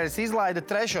Stadamājers izlaida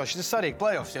trešo. Šis ir svarīgi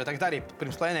playoffs, jo tagad arī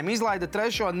pirms plēniem izlaida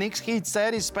trešo Niks Heat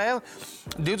sērijas spēli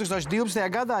 2012.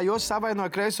 gadā, jo savainoja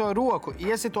kreiso roku,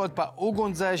 iesitot pa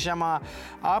ugunsdzēļamā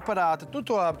aparāta, to,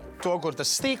 kur tas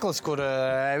stikls, kur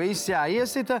viss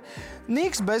iesita.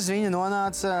 Niks bez viņa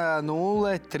nonāca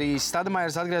 0-3.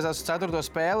 Stadamājers atgriezās uz 4.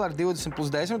 spēli ar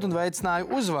 20+10 un veicināja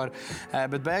uzvaru.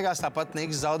 Bet beigās tāpat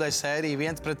Niks zaudēja sēriju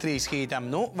 1-3 Heat.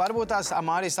 Varbūt tās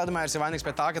Amārijas Stadamājers ir vainīgs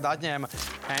pēc tā, kad atņēma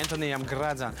Antonijam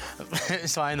Gradzanu.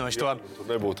 Es vainošu to. Tu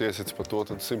nebūtu iesits par to,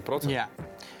 tad 100%. Jā.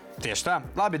 Tieši tā.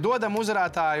 Labi, dodam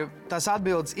uzvarētāju. Tas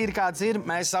atbildes ir kāds ir.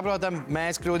 Mēs saprotam,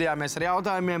 mēs kļūdījāmies ar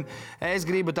jautājumiem. Es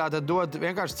gribu tātad dot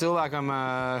vienkārši cilvēkam,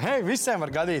 visiem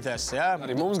var gadīties. Jā?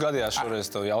 Arī mums gadījās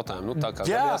šoreiz tev jautājumu. Tā kā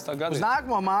gadījās, tā gadījās. Uz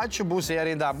nākamo maču būs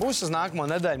ierindā. Būs uz nākamo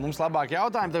nedēļu mums labākie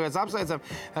jautājumi. Tāpēc apsveicam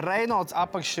Reinolds,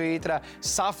 apakšvītra,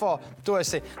 Safo. Tu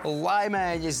esi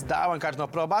laimējis dāvankārt no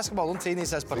pro basketbolu un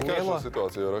cīnīsies par lielo. Kā šo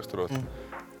situāciju raksturot?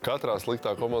 Katrā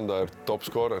sliktā komandā ir top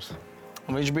scorers.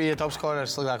 Un viņš bija top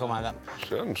scorers sliktā komandā.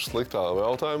 Sliktā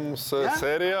jautājuma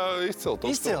sērijā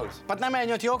izcils. Pat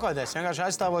nemēģinot jokoties, vienkārši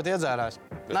aizstāvot iedzērās.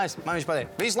 Nice, man viņš patīk.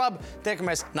 Viss labi,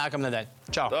 tiekamies nākamnedēļ.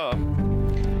 Čau! Tā.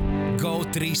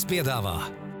 GO3 piedāvā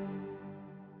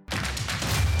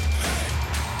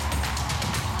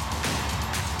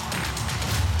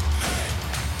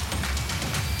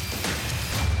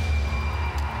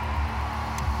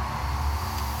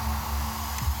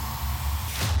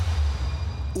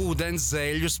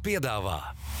Ūdenszeļļus piedāvā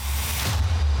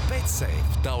Betsafe,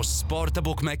 tavs sporta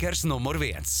bukmekers numur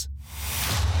 1.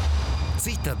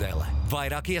 Citadele,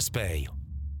 vairāk iespēju.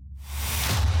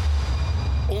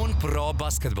 Un pro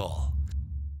basketbolu.